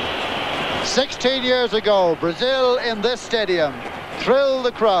 16 years ago, Brazil in this stadium thrilled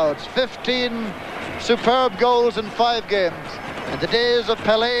the crowds. 15 superb goals in 5 games. In the days of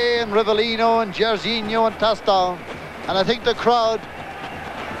Pelé and Rivellino and Jairzinho and Tostão. And I think the crowd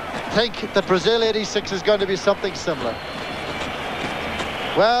think that Brazil 86 is going to be something similar.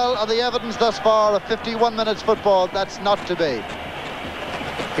 Well, on the evidence thus far of 51 minutes football, that's not to be.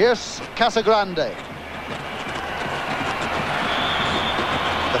 Here's Casagrande.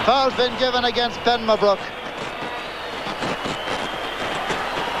 The foul's been given against Ben Mabrouk.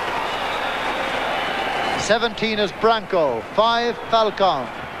 (17) is Branco, 5 Falcao,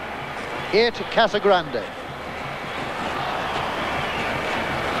 8 Casagrande.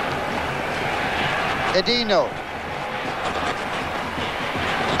 Edinho.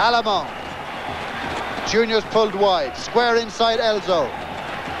 Alemão. Junior's pulled wide. Square inside Elzo.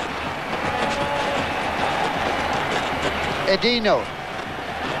 Edinho.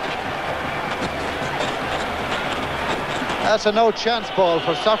 That's a no-chance ball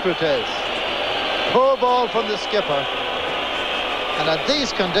for Socrates. Poor ball from the skipper. And at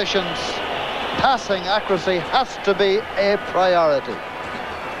these conditions, passing accuracy has to be a priority.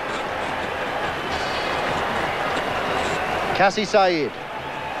 Kassi Said.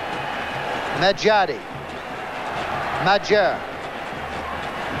 Medjadi. Madjer.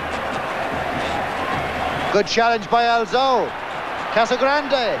 Good challenge by Elzo.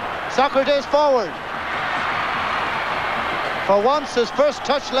 Casagrande. Socrates forward. For once, his first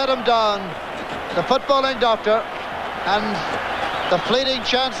touch let him down. The footballing doctor. And the fleeting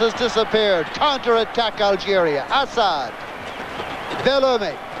chance has disappeared. Counter-attack Algeria. Assad.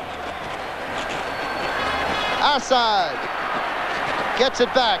 Bellumi. Assad. Gets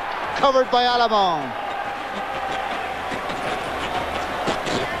it back. Covered by Alemão.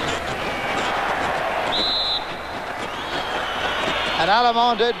 And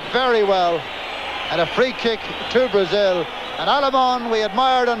Alemão did very well. And a free kick to Brazil. And Alemão we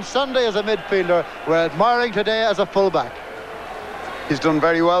admired on Sunday as a midfielder. We're admiring today as a fullback. He's done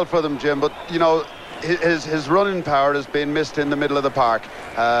very well for them, Jim, but, you know, his running power has been missed in the middle of the park.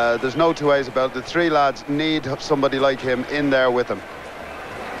 There's no two ways about it. The three lads need somebody like him in there with them.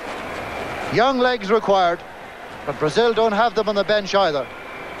 Young legs required, but Brazil don't have them on the bench either.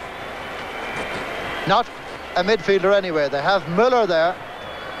 Not a midfielder anyway. They have Müller there.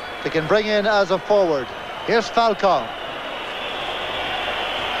 They can bring in as a forward. Here's Falcao.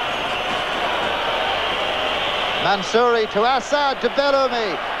 Mansouri to Assad, to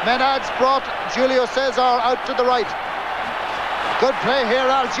Bellamy. Menad's brought Julio Cesar out to the right. Good play here,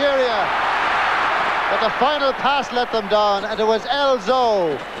 Algeria. But the final pass let them down, and it was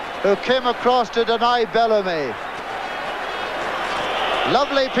Elzo who came across to deny Bellamy.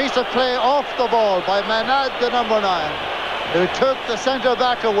 Lovely piece of play off the ball by Menad, the number 9, who took the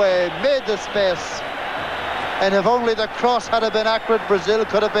centre-back away, made the space. And if only the cross had been accurate, Brazil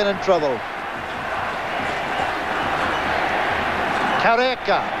could have been in trouble.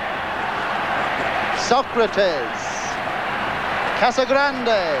 Careca, Socrates,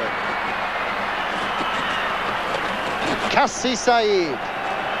 Casagrande, Kassi Said,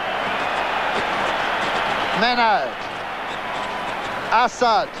 Menad,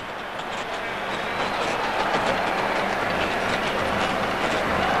 Assad,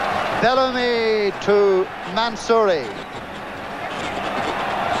 Bellamy to Mansouri,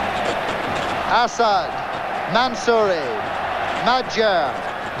 Assad, Mansouri, Madjer,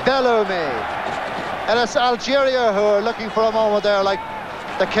 Bellamy, and it's Algeria who are looking for a moment there like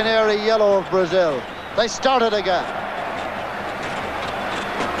the canary yellow of Brazil. They started again.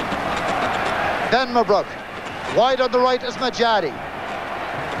 Ben Mabrouk, wide on the right is Majadi.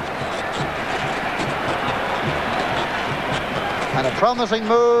 And a promising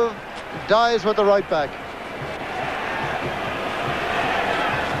move dies with the right back.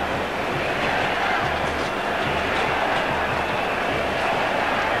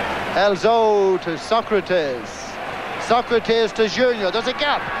 Elzo to Socrates. Socrates to Junior. There's a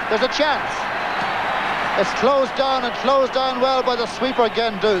gap. There's a chance. It's closed down and closed down well by the sweeper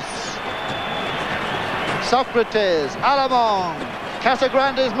Gendouzi. Socrates, Alamong.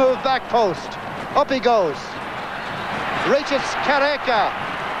 Casagrande's moved back post. Up he goes. Reaches Careca.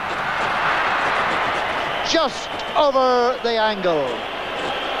 Just over the angle.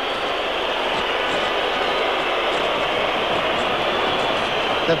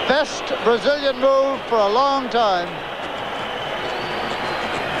 The best Brazilian move for a long time.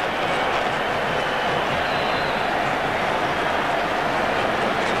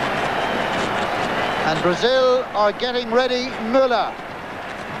 And Brazil are getting ready. Müller.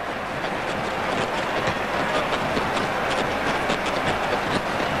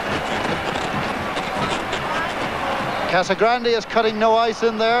 Casagrande is cutting no ice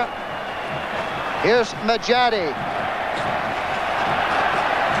in there. Here's Majadi.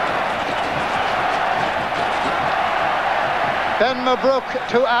 Ben Mabrouk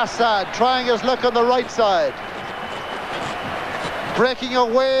to Assad, trying his luck on the right side. Breaking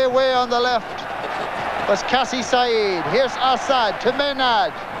away, way on the left was Kassi Said. Here's Assad to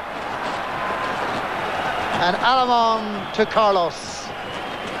Menad. And Alamon to Carlos.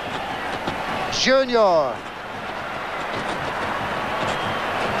 Junior.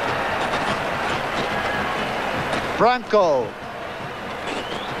 Branco.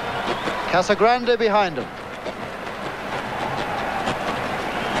 Casagrande behind him.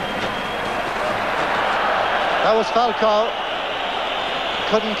 That was Falcao.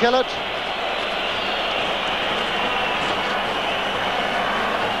 Couldn't kill it.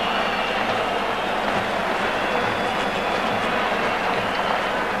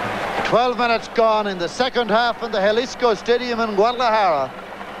 "12 minutes gone in the second half in the Jalisco Stadium in Guadalajara.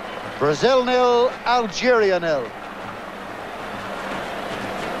 Brazil 0, Algeria 0.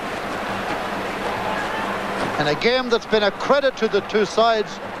 In a game that's been a credit to the two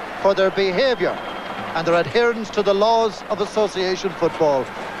sides for their behaviour and their adherence to the laws of association football.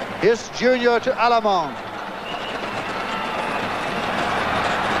 Here's Junior to Alamon.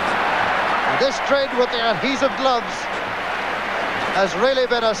 And this trade with the adhesive gloves has really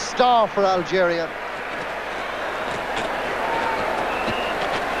been a star for Algeria.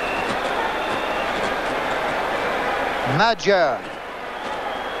 Madjer.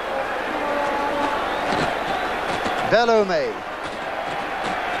 Bellamy.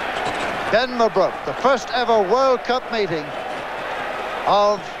 Ben Mabrouk, the first ever World Cup meeting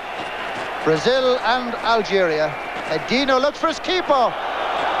of Brazil and Algeria. Edino looks for his keeper.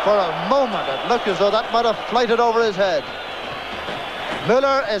 For a moment, it looked as though that might have flighted over his head.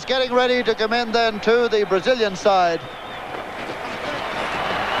 Müller is getting ready to come in then to the Brazilian side.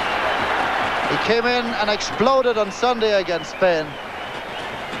 He came in and exploded on Sunday against Spain.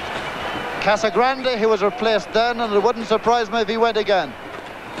 Casagrande, he was replaced then, and it wouldn't surprise me if he went again.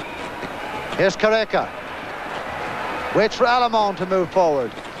 Here's Careca. Waits for Alamon to move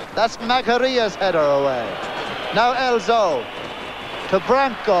forward. That's Macaria's header away. Now Elzo to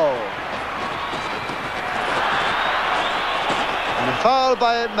Branco. And a foul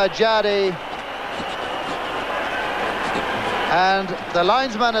by Majadi. And the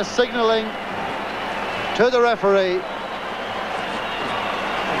linesman is signalling to the referee.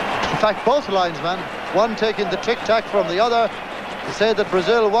 In fact, both linesmen, one taking the tic-tac from the other, to say that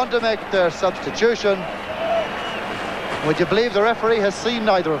Brazil want to make their substitution. Would you believe the referee has seen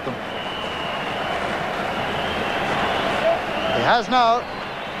neither of them? He has now.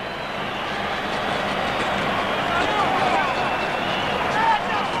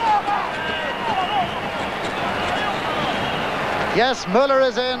 Yes, Müller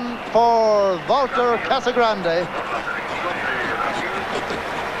is in for Walter Casagrande.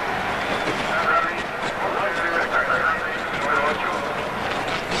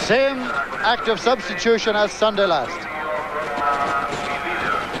 Same active substitution as Sunday last.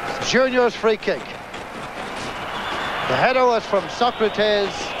 Junior's free kick. The header was from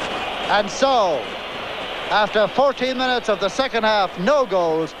Socrates, and so after 14 minutes of the second half, no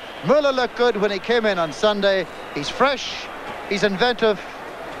goals. Müller looked good when he came in on Sunday. He's fresh, he's inventive,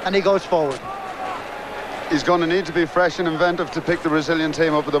 and he goes forward. He's going to need to be fresh and inventive to pick the Brazilian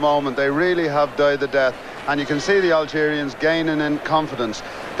team up at the moment. They really have died the death, and you can see the Algerians gaining in confidence.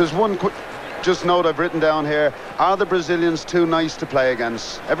 There's one quick just note I've written down here. Are the Brazilians too nice to play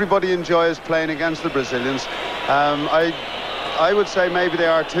against? Everybody enjoys playing against the Brazilians. I would say maybe they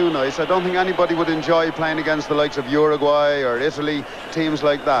are too nice. I don't think anybody would enjoy playing against the likes of Uruguay or Italy, teams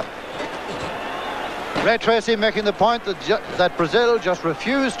like that. Ray Tracy making the point that Brazil just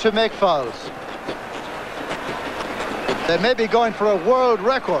refused to make fouls. They may be going for a world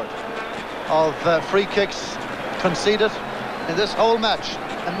record of free kicks conceded in this whole match.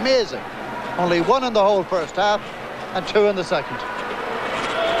 Amazing. Only one in the whole first half and two in the second.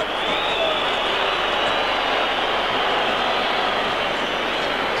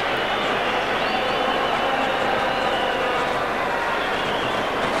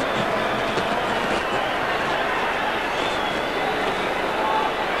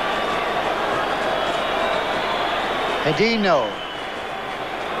 Edino.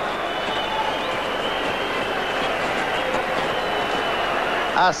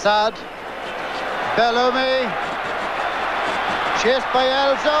 Assad. Bellamy. Chased by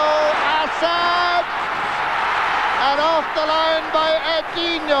Elzo. Assad. And off the line by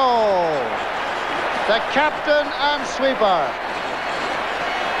Edino. The captain and sweeper.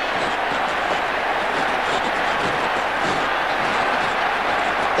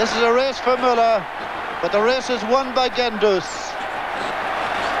 This is a race for Müller, but the race is won by Gendus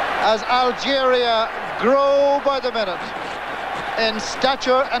as Algeria grow by the minute in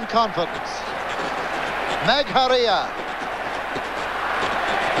stature and confidence. Megharia.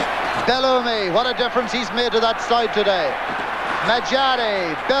 Bellamy, what a difference he's made to that side today.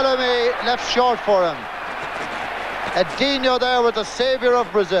 Majari, Bellamy left short for him. Edinho there with the saviour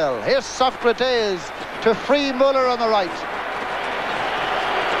of Brazil. Here's Socrates to free Müller on the right.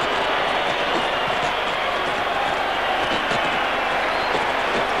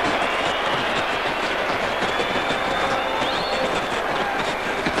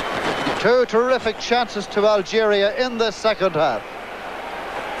 Two terrific chances to Algeria in the second half.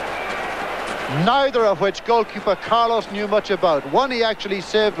 Neither of which goalkeeper Carlos knew much about. One he actually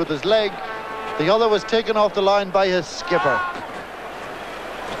saved with his leg. The other was taken off the line by his skipper.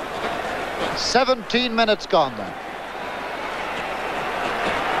 17 minutes gone then.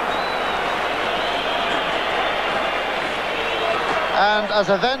 And as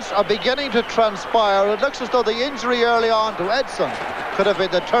events are beginning to transpire, it looks as though the injury early on to Edson could have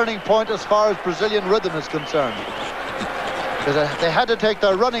been the turning point as far as Brazilian rhythm is concerned. Because they had to take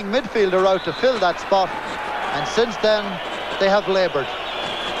their running midfielder out to fill that spot, and since then they have laboured.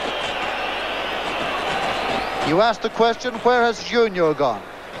 You ask the question, where has Junior gone?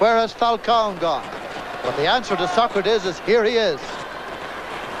 Where has Falcao gone? But the answer to Socrates is, here he is.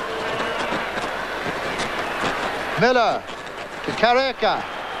 Miller to Careca.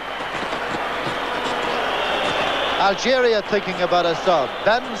 Algeria thinking about a sub.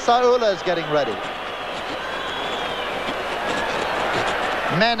 Ben Saoula is getting ready.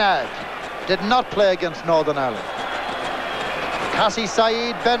 Menad did not play against Northern Ireland. Kassi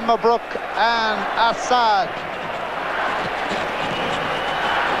Said, Ben Mabrouk and Assad.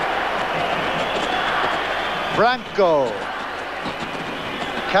 Branco.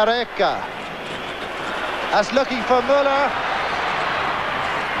 Careca. As looking for Müller.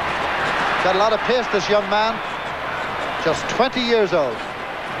 Got a lot of pace, this young man. Just 20 years old.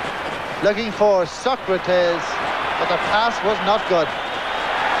 Looking for Socrates, but the pass was not good.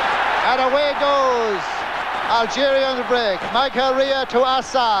 And away goes Algeria on the break. Maghariya to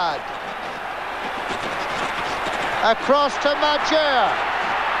Assad. Across to Majer.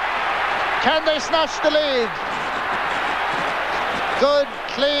 Can they snatch the lead? Good,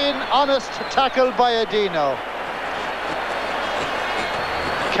 clean, honest tackle by Adino.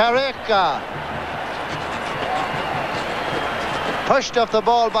 Kareka. Pushed off the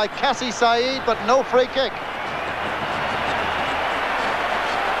ball by Cassie Saeed, but no free kick.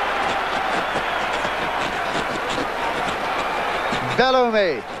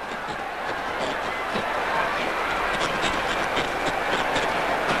 Bellamy.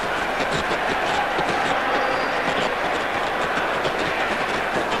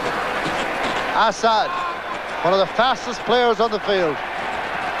 Assad, one of the fastest players on the field.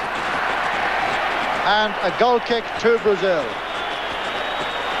 And a goal kick to Brazil.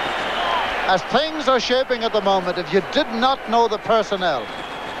 As things are shaping at the moment, if you did not know the personnel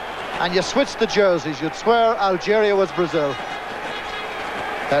and you switched the jerseys, you'd swear Algeria was Brazil.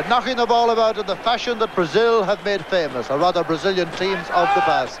 They're knocking the ball about in the fashion that Brazil have made famous, or rather Brazilian teams of the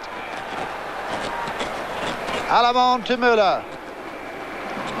past. Alamon to Müller.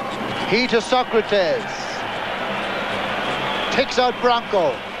 He to Socrates. Takes out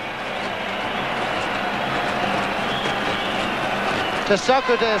Branco. To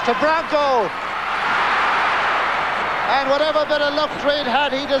Socrates, to Branco. And whatever bit of luck Trade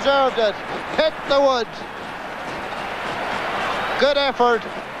had, he deserved it. Hit the wood. Good effort.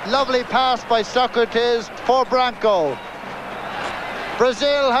 Lovely pass by Socrates for Branco.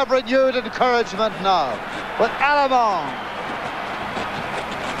 Brazil have renewed encouragement now with Alamon.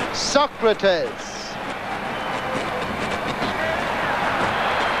 Socrates.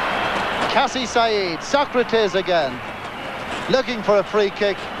 Cassie Saeed. Socrates again. Looking for a free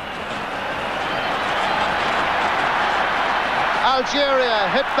kick. Algeria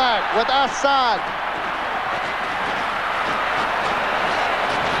hit back with Assad.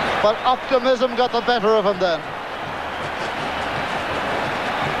 But optimism got the better of him then.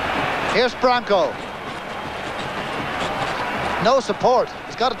 Here's Branco. No support.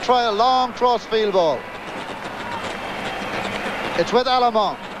 He's got to try a long cross-field ball. It's with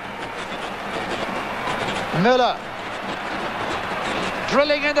Alamon. Müller.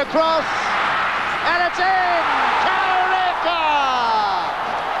 Drilling in the cross. And it's in! Kareka!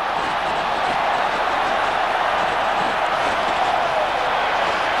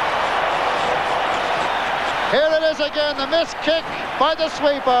 Here it is again, the missed kick by the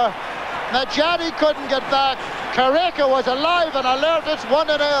sweeper. Najadi couldn't get back. Kareka was alive and alert. It's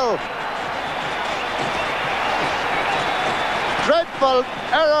 1-0. Dreadful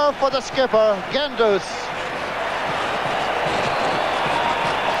error for the skipper, Gendus.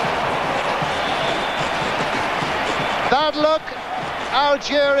 Bad luck,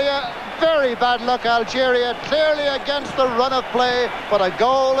 Algeria. Very bad luck, Algeria. Clearly against the run of play, but a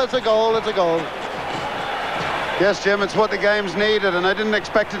goal is a goal is a goal. Yes, Jim, it's what the game's needed, and I didn't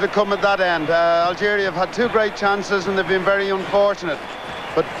expect it to come at that end. Algeria have had two great chances, and they've been very unfortunate.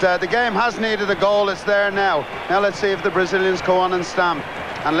 But the game has needed a goal. It's there now. Now let's see if the Brazilians go on and stamp.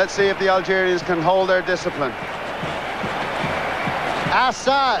 And let's see if the Algerians can hold their discipline.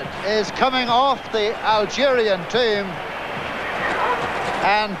 Assad is coming off the Algerian team.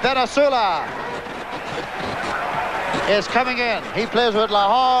 And Benassoula is coming in. He plays with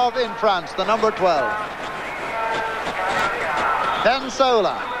Le Havre in France, the number 12.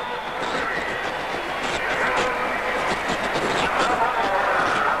 Bensaoula.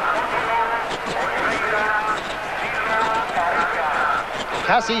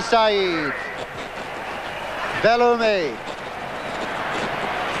 Cassie Saeed. Bellamy.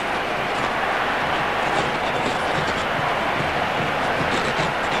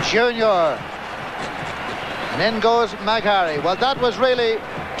 Junior. And in goes Maghari. Well, that was really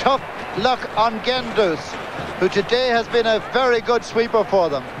tough luck on Gendus, who today has been a very good sweeper for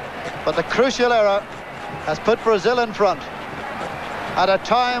them. But the crucial error has put Brazil in front at a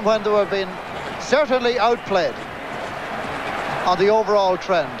time when they were being certainly outplayed on the overall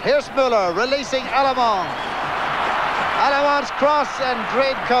trend. Here's Müller releasing Alamon. Alamon's cross, and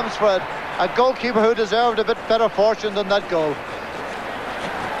great comes for it. A goalkeeper who deserved a bit better fortune than that goal.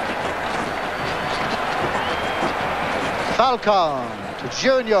 Falcon to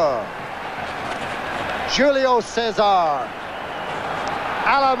Junior. Julio Cesar.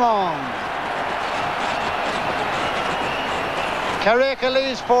 Alamon. Kareka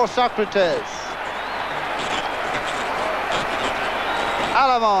leaves for Socrates.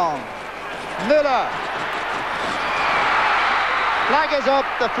 Alamon. Müller. Flag is up.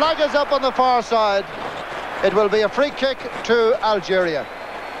 The flag is up on the far side. It will be a free kick to Algeria.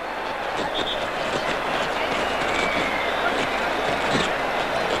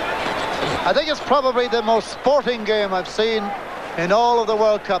 I think it's probably the most sporting game I've seen in all of the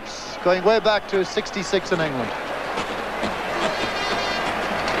World Cups, going way back to '66 in England.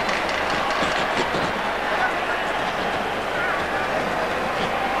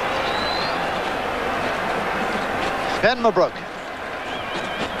 Ben Mabrouk.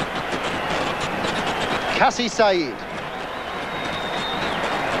 Kassi Said.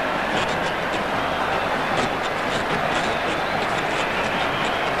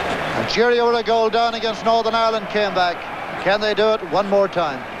 Algeria were a goal down against Northern Ireland, came back. Can they do it one more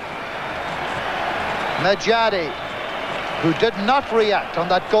time? Medjadi, who did not react on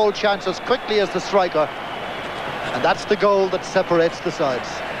that goal chance as quickly as the striker. And that's the goal that separates the sides.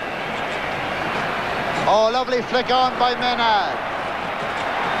 Oh, lovely flick on by Menad.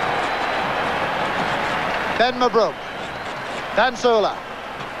 Ben Mabrouk. Bansula.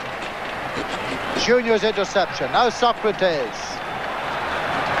 Junior's interception. Now Socrates.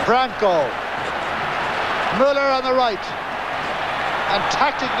 Branco. Müller on the right. And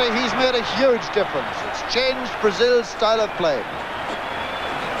tactically he's made a huge difference. It's changed Brazil's style of play.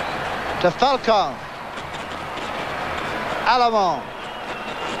 To Falcão. Alemão.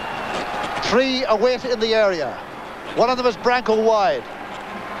 Three await in the area. One of them is Branco wide.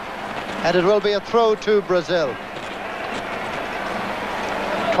 And it will be a throw to Brazil.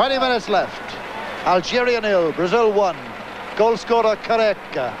 20 minutes left. Algeria 0, Brazil 1. Goal scorer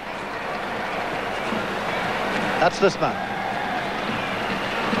Careca. That's this man.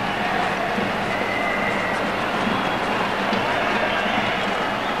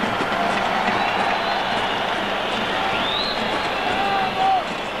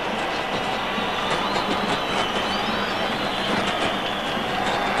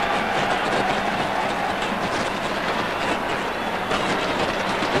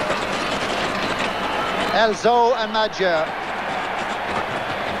 Elzo and Madjer.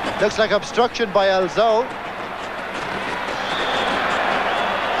 Looks like obstruction by Elzo.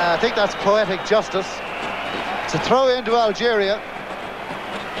 I think that's poetic justice. It's a throw into Algeria.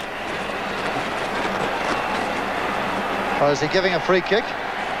 Or is he giving a free kick?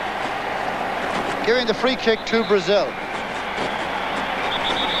 Giving the free kick to Brazil.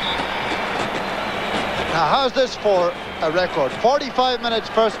 Now, how's this for a record? 45 minutes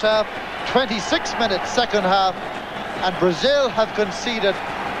first half, 26 minutes second half, and Brazil have conceded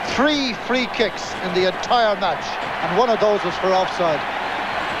 3 free kicks in the entire match, and one of those was for offside.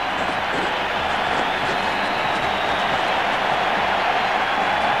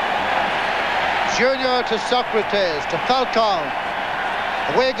 Junior to Socrates, to Falcão.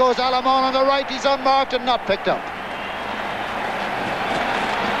 Away goes Alemão on the right, he's unmarked and not picked up.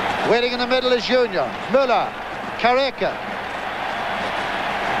 Waiting in the middle is Junior. Müller, Careca.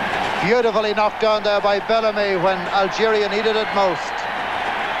 Beautifully knocked down there by Bellamy when Algeria needed it most.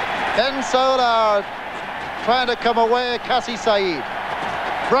 Ben Saoula trying to come away, Kassi Said.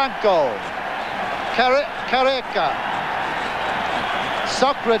 Branco. Careca.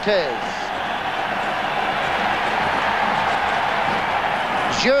 Socrates.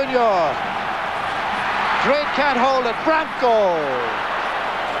 Junior. Great, can't hold it. Branco.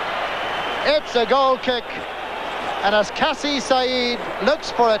 It's a goal kick. And as Kassi Said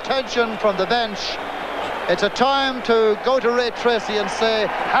looks for attention from the bench, it's a time to go to Ray Tracy and say,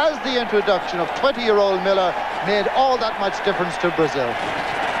 has the introduction of 20-year-old Müller made all that much difference to Brazil?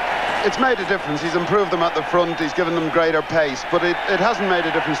 It's made a difference. He's improved them at the front. He's given them greater pace, but it hasn't made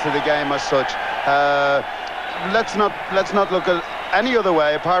a difference to the game as such. Let's not look at any other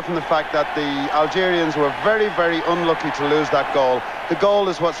way apart from the fact that the Algerians were very, very unlucky to lose that goal. The goal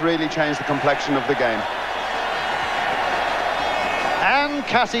is what's really changed the complexion of the game. And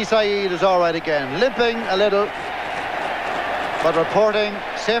Kassi Said is all right again, limping a little, but reporting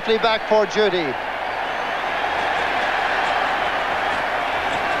safely back for duty.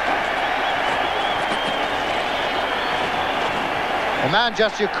 The man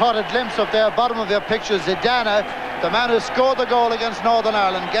just you caught a glimpse of there, bottom of your picture, Zidane, the man who scored the goal against Northern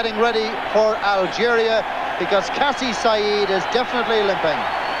Ireland, getting ready for Algeria because Kassi Said is definitely limping.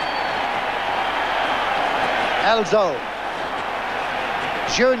 Elzo.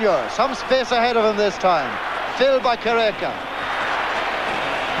 Junior, some space ahead of him this time. Filled by Careca.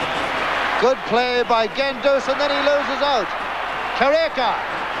 Good play by Gendouzi, and then he loses out. Careca.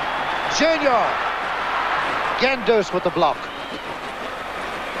 Junior. Gendouzi with the block.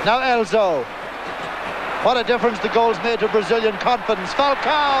 Now Elzo. What a difference the goals made to Brazilian confidence.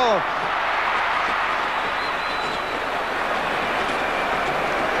 Falcão.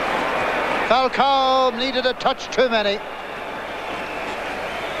 Falcao needed a touch too many.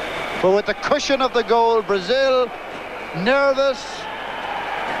 But with the cushion of the goal, Brazil, nervous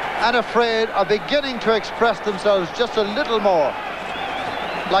and afraid, are beginning to express themselves just a little more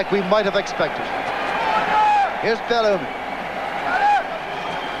like we might have expected. Here's Bellumi.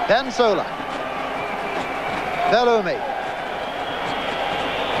 Bensola. Bellumi.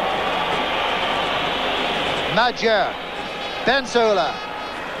 Magyar. Bensola.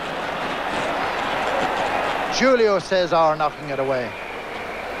 Julio Cesar knocking it away.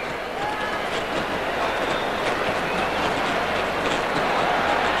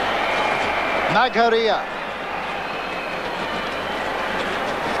 Magaria.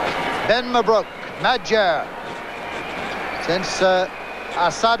 Ben Mabruk. Magyar. Since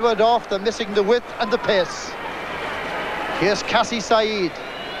Assad went off, they're missing the width and the pace. Here's Kassi Said.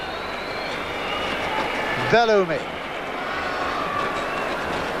 Bellumi.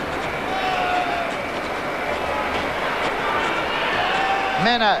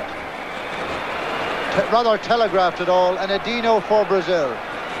 Menad. Rather telegraphed it all, and Edino for Brazil.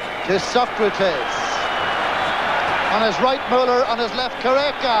 To Socrates. On his right, Muller. On his left,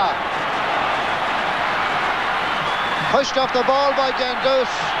 Careca. Pushed off the ball by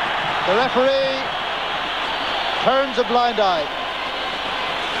Gendous. The referee turns a blind eye.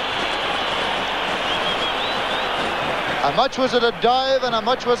 How much was it a dive and how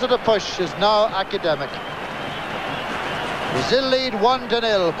much was it a push is now academic. Brazil lead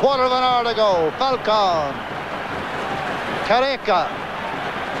 1-0. Quarter of an hour to go. Falcao. Careca.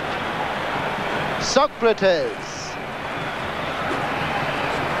 Socrates.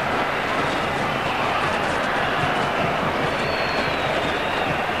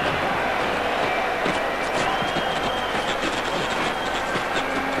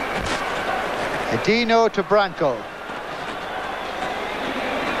 Edino to Branco.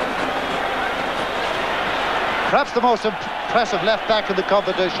 Perhaps the most impressive left back in the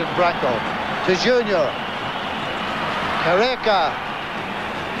competition, Branco. To Junior. Careca.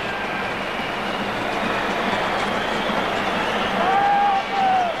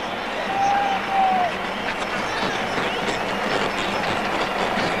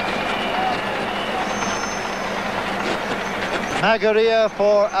 Magaria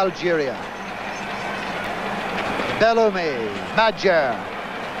for Algeria. Bellumi, Magyar.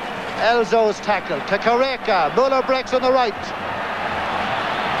 Elzo's tackle to Careca. Muller breaks on the right.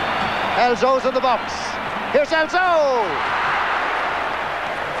 Elzo's in the box. Here's Elzo!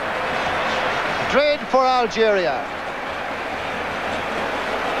 Trade for Algeria.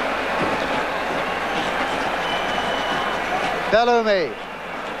 Bellumi.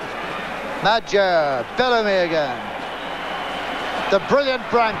 Magyar. Bellumi again. The brilliant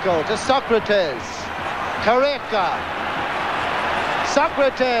Branco to Socrates. Careca.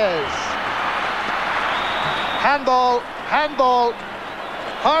 Socrates. Handball. Handball.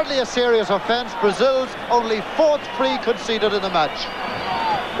 Hardly a serious offence. Brazil's only fourth free conceded in the match.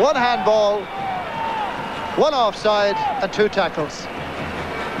 One handball, one offside, and two tackles.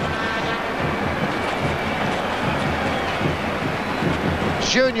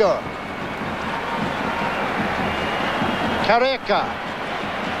 Junior. Careca.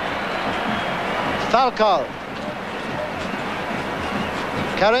 Falcao.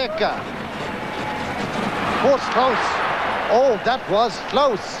 Careca. Oh, it's close. Oh, that was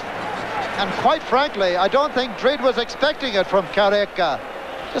close. And quite frankly, I don't think Drid was expecting it from Careca.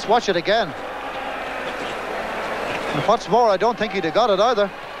 Just watch it again. And what's more, I don't think he'd have got it either,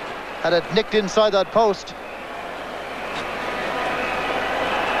 had it nicked inside that post.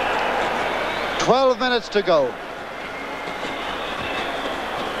 12 minutes to go.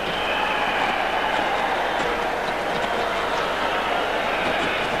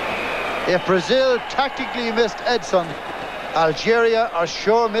 If Brazil tactically missed Edson, Algeria are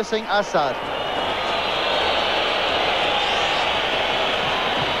sure missing Assad.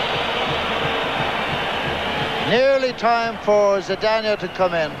 Nearly time for Zidane to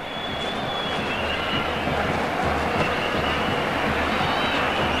come in.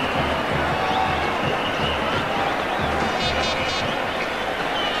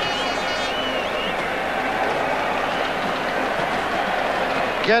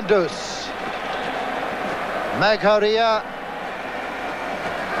 Gendous. Magaria,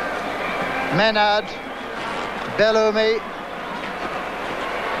 Menad, Bellumi,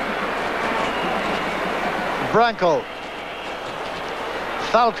 Branco,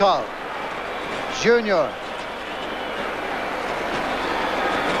 Falcao, Junior,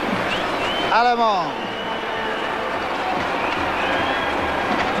 Alemão,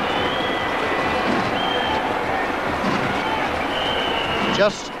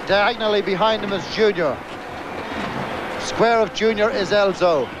 just Diagonally behind him is Junior. Square of Junior is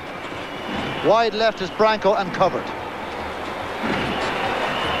Elzo. Wide left is Branco and covered.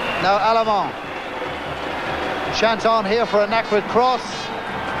 Now Alamon. Chance on here for an accurate cross.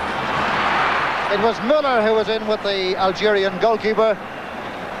 It was Müller who was in with the Algerian goalkeeper.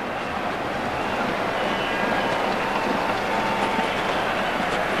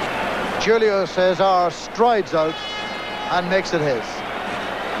 Julio Cesar strides out and makes it his.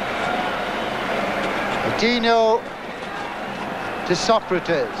 Dino to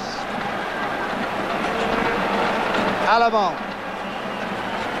Socrates. Alamon.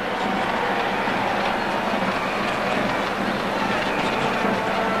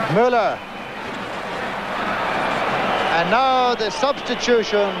 Müller. And now the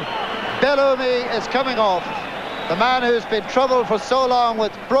substitution. Bellamy is coming off. The man who's been troubled for so long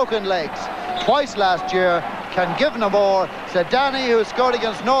with broken legs, twice last year, can give no more. Zidane, who scored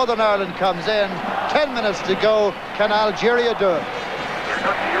against Northern Ireland, comes in. 10 minutes to go. Can Algeria do it?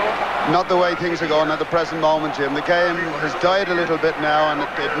 Not the way things are going at the present moment, Jim. The game has died a little bit now, and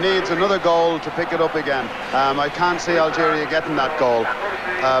it needs another goal to pick it up again. I can't see Algeria getting that goal.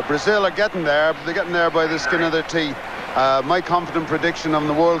 Brazil are getting there, but they're getting there by the skin of their teeth. My confident prediction on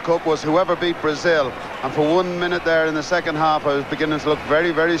the World Cup was whoever beat Brazil, and for 1 minute there in the second half I was beginning to look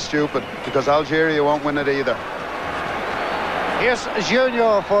very, very stupid, because Algeria won't win it either. Here's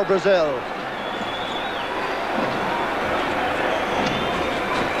Junior for Brazil.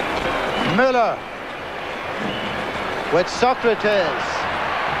 Müller with Socrates.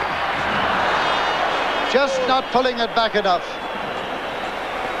 Just not pulling it back enough.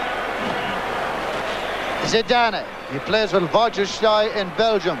 Zidane. He plays with Vojtjaj in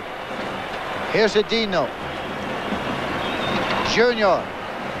Belgium. Here's Dino. Junior.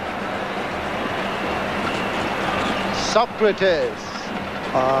 Socrates.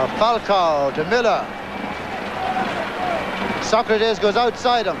 Falcao to Müller. Socrates goes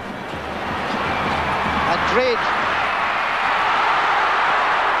outside him. Madrid.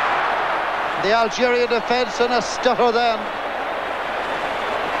 The Algeria defence in a stutter then.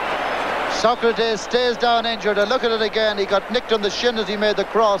 Socrates stays down injured. And look at it again. He got nicked on the shin as he made the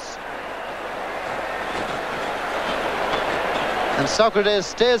cross. And Socrates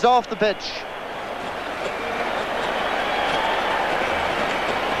stays off the pitch.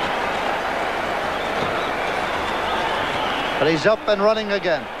 But he's up and running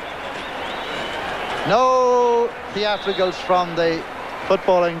again. No theatricals from the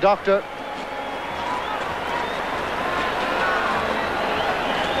footballing doctor.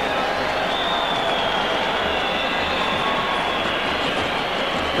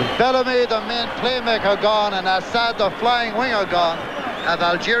 Bellamy, the main playmaker, gone, and Assad, the flying winger, gone. Have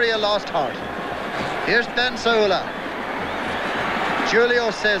Algeria lost heart? Here's Ben Saoula.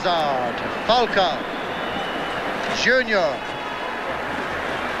 Julio Cesar to Falcao. Junior.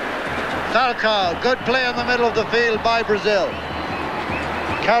 Falcao, good play in the middle of the field by Brazil.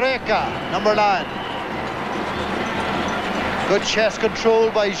 Careca, number 9. Good chest control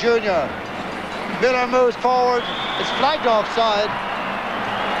by Junior. Müller moves forward. It's flagged offside.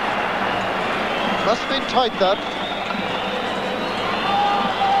 Must have been tight, that.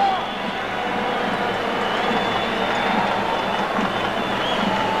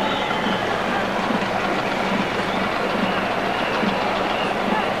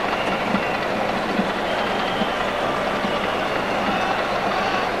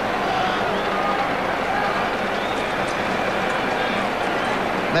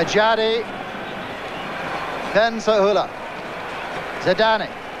 Medjadi. Ben Saoula. Zidane.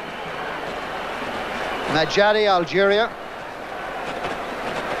 Medjadi, Algeria.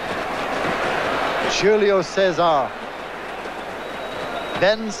 Julio Cesar.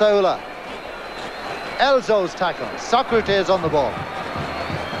 Ben Saoula. Elzo's tackle. Socrates on the ball.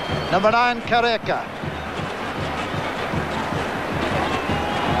 Number 9, Careca.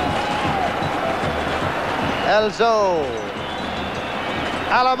 Elzo.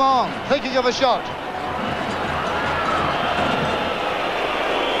 Alamon thinking of a shot.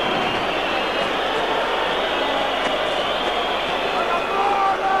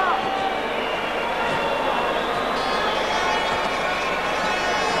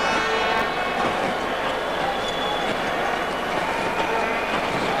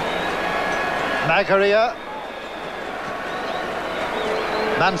 Zakaria.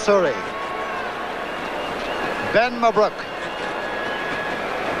 Mansouri. Ben Mabrouk.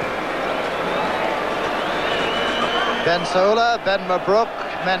 Ben Saoula, Ben Mabrouk,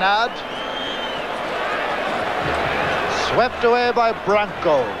 Menad. Swept away by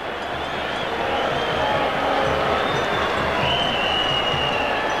Branco.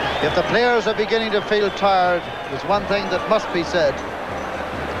 If the players are beginning to feel tired, there's one thing that must be said.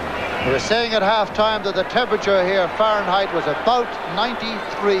 We were saying at half-time that the temperature here, Fahrenheit, was about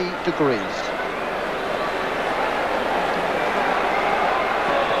 93 degrees.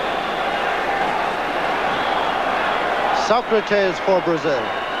 Socrates for Brazil.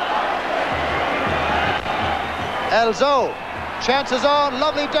 Elzo, chances on,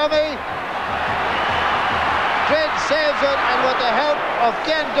 lovely dummy. Dredd saves it, and with the help of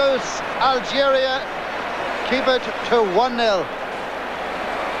Gendous, Algeria keep it to 1-0.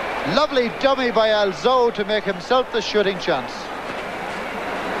 Lovely dummy by Elzo to make himself the shooting chance.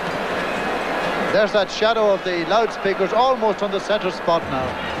 There's that shadow of the loudspeakers almost on the centre spot now.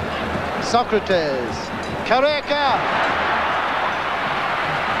 Socrates, Careca,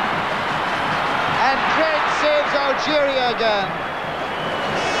 and Dredd saves Algeria again.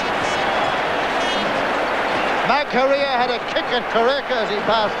 Macaria had a kick at Careca as he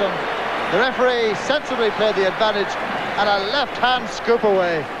passed him. The referee sensibly played the advantage and a left-hand scoop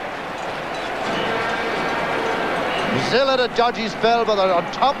away. Brazil had a dodgy spell, but they're on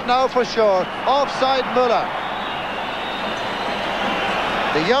top now for sure. Offside Müller.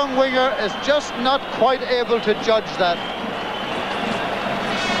 The young winger is just not quite able to judge that.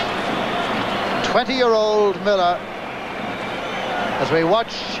 20-year-old Müller as we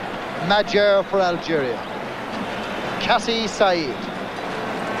watch Madjer for Algeria. Kassi Said,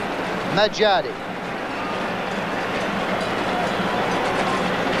 Madjadi,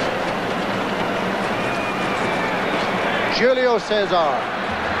 Julio Cesar,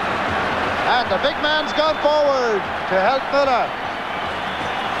 and the big man's gone forward to help Müller.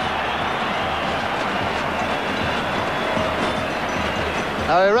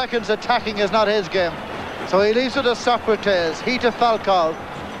 Now he reckons attacking is not his game, so he leaves it to Socrates, he to Falcao,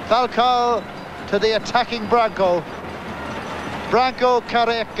 Falcao to the attacking Branco. Branco,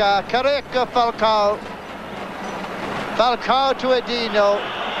 Careca, Careca, Falcao. Falcao to Edinho.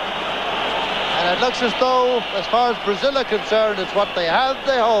 And it looks as though, as far as Brazil are concerned, it's what they have,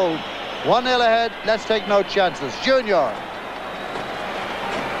 they hold. 1-0 ahead, let's take no chances. Junior.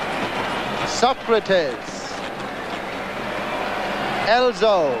 Socrates.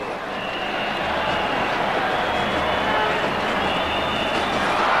 Elzo.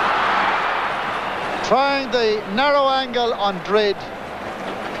 Trying the narrow angle on Dredd.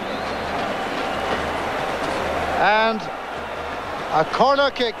 And a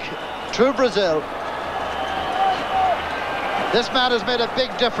corner kick to Brazil. This man has made a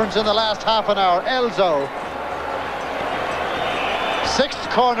big difference in the last half an hour. Elzo. Sixth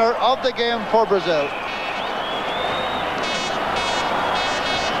corner of the game for Brazil.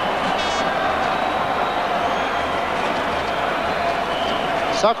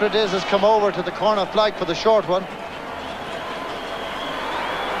 Socrates has come over to the corner flag for the short one.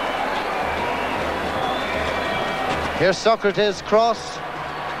 Here's Socrates' cross.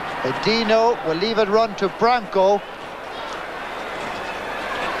 Edinho will leave it run to Branco.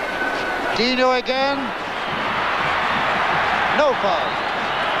 Dino again. No foul.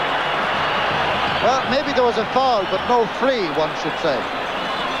 Well, maybe there was a foul, but no free, one should say.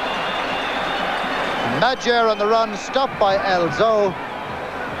 Madjer on the run, stopped by Elzo.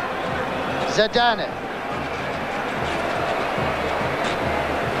 Zidane.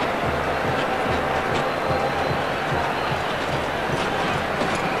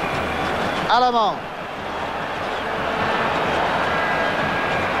 Alamon.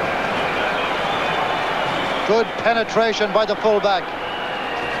 Good penetration by the fullback.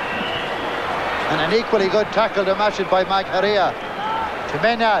 And an equally good tackle to match it by Macaria. To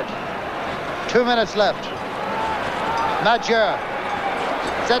Maynard. 2 minutes left. Madjer.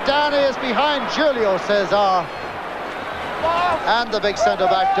 Zidane is behind Julio Cesar. And the big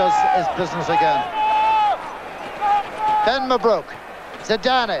centre-back does his business again. Ben Mabrouk.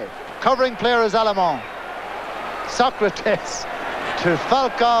 Zidane. Covering player is Alamon. Socrates to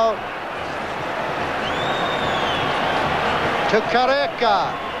Falcao. To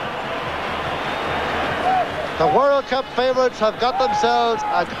Careca. The World Cup favourites have got themselves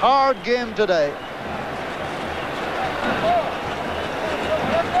a hard game today.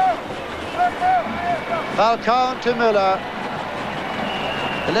 Falcao to Müller.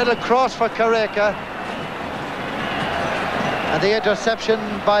 A little cross for Careca. And the interception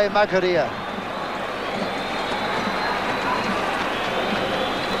by Macaria.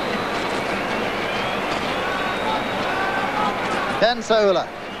 Ben Saoula.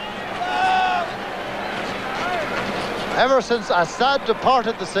 Ever since Assad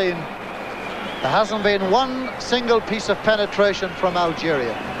departed the scene, there hasn't been one single piece of penetration from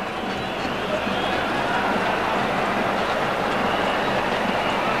Algeria.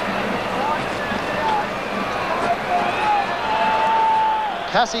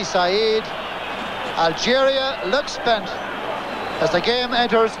 Kassi Said. Algeria looks spent as the game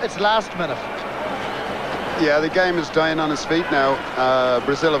enters its last minute. Yeah, the game is dying on its feet now.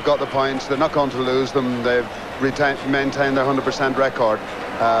 Brazil have got the points. They're not going to lose them. They've maintained their 100% record.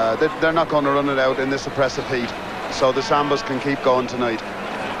 They're not going to run it out in this oppressive heat. So the Sambas can keep going tonight.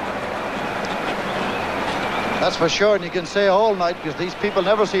 That's for sure, and you can say all night, because these people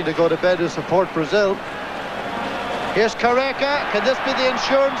never seem to go to bed to support Brazil. Here's Careca. Can this be the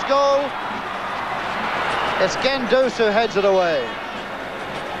insurance goal? It's Gendouzi who heads it away.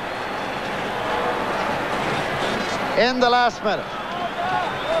 In the last minute,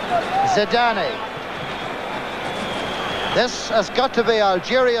 Zidane. This has got to be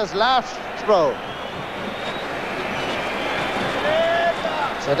Algeria's last throw.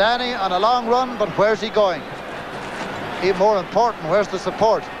 Zidane on a long run, but where's he going? Even more important, where's the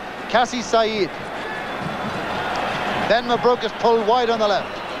support? Kassi Said. Ben Mabrouk is pulled wide on the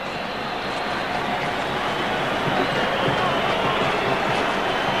left.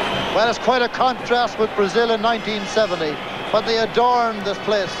 Well, it's quite a contrast with Brazil in 1970, but they adorned this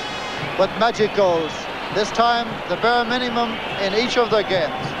place with magic goals. This time, the bare minimum in each of their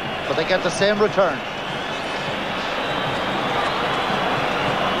games, but they get the same return.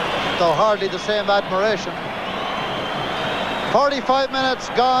 Though hardly the same admiration. 45 minutes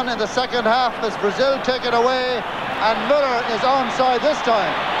gone in the second half as Brazil take it away, and Müller is onside this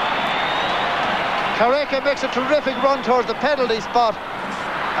time. Careca makes a terrific run towards the penalty spot,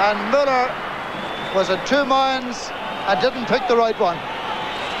 and Müller was in two minds and didn't pick the right one.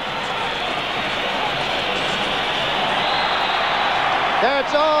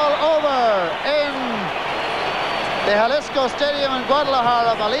 It's all over in the Jalisco Stadium in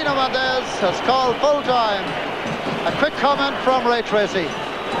Guadalajara. Melina Mendez has called full time. A quick comment from Ray Tracy.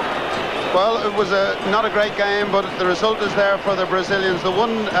 Well, it was not a great game, but the result is there for the Brazilians. The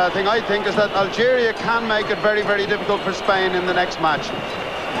one thing I think is that Algeria can make it very, very difficult for Spain in the next match.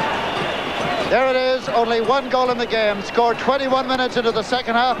 There it is, only one goal in the game, scored 21 minutes into the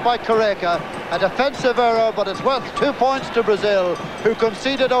second half by Careca. A defensive error, but it's worth 2 points to Brazil, who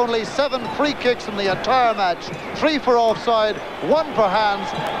conceded only 7 free kicks in the entire match, 3 for offside, 1 for hands.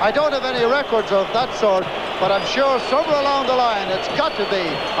 I don't have any records of that sort, but I'm sure somewhere along the line it's got to be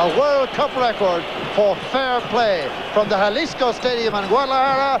a World Cup record for fair play. From the Jalisco Stadium in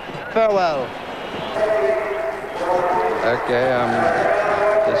Guadalajara, farewell. Okay,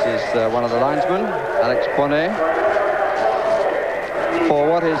 this is one of the linesmen, Alex Bonnet. For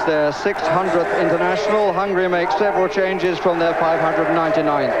what is their 600th international, Hungary makes several changes from their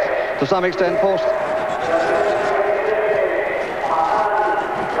 599th. To some extent, forced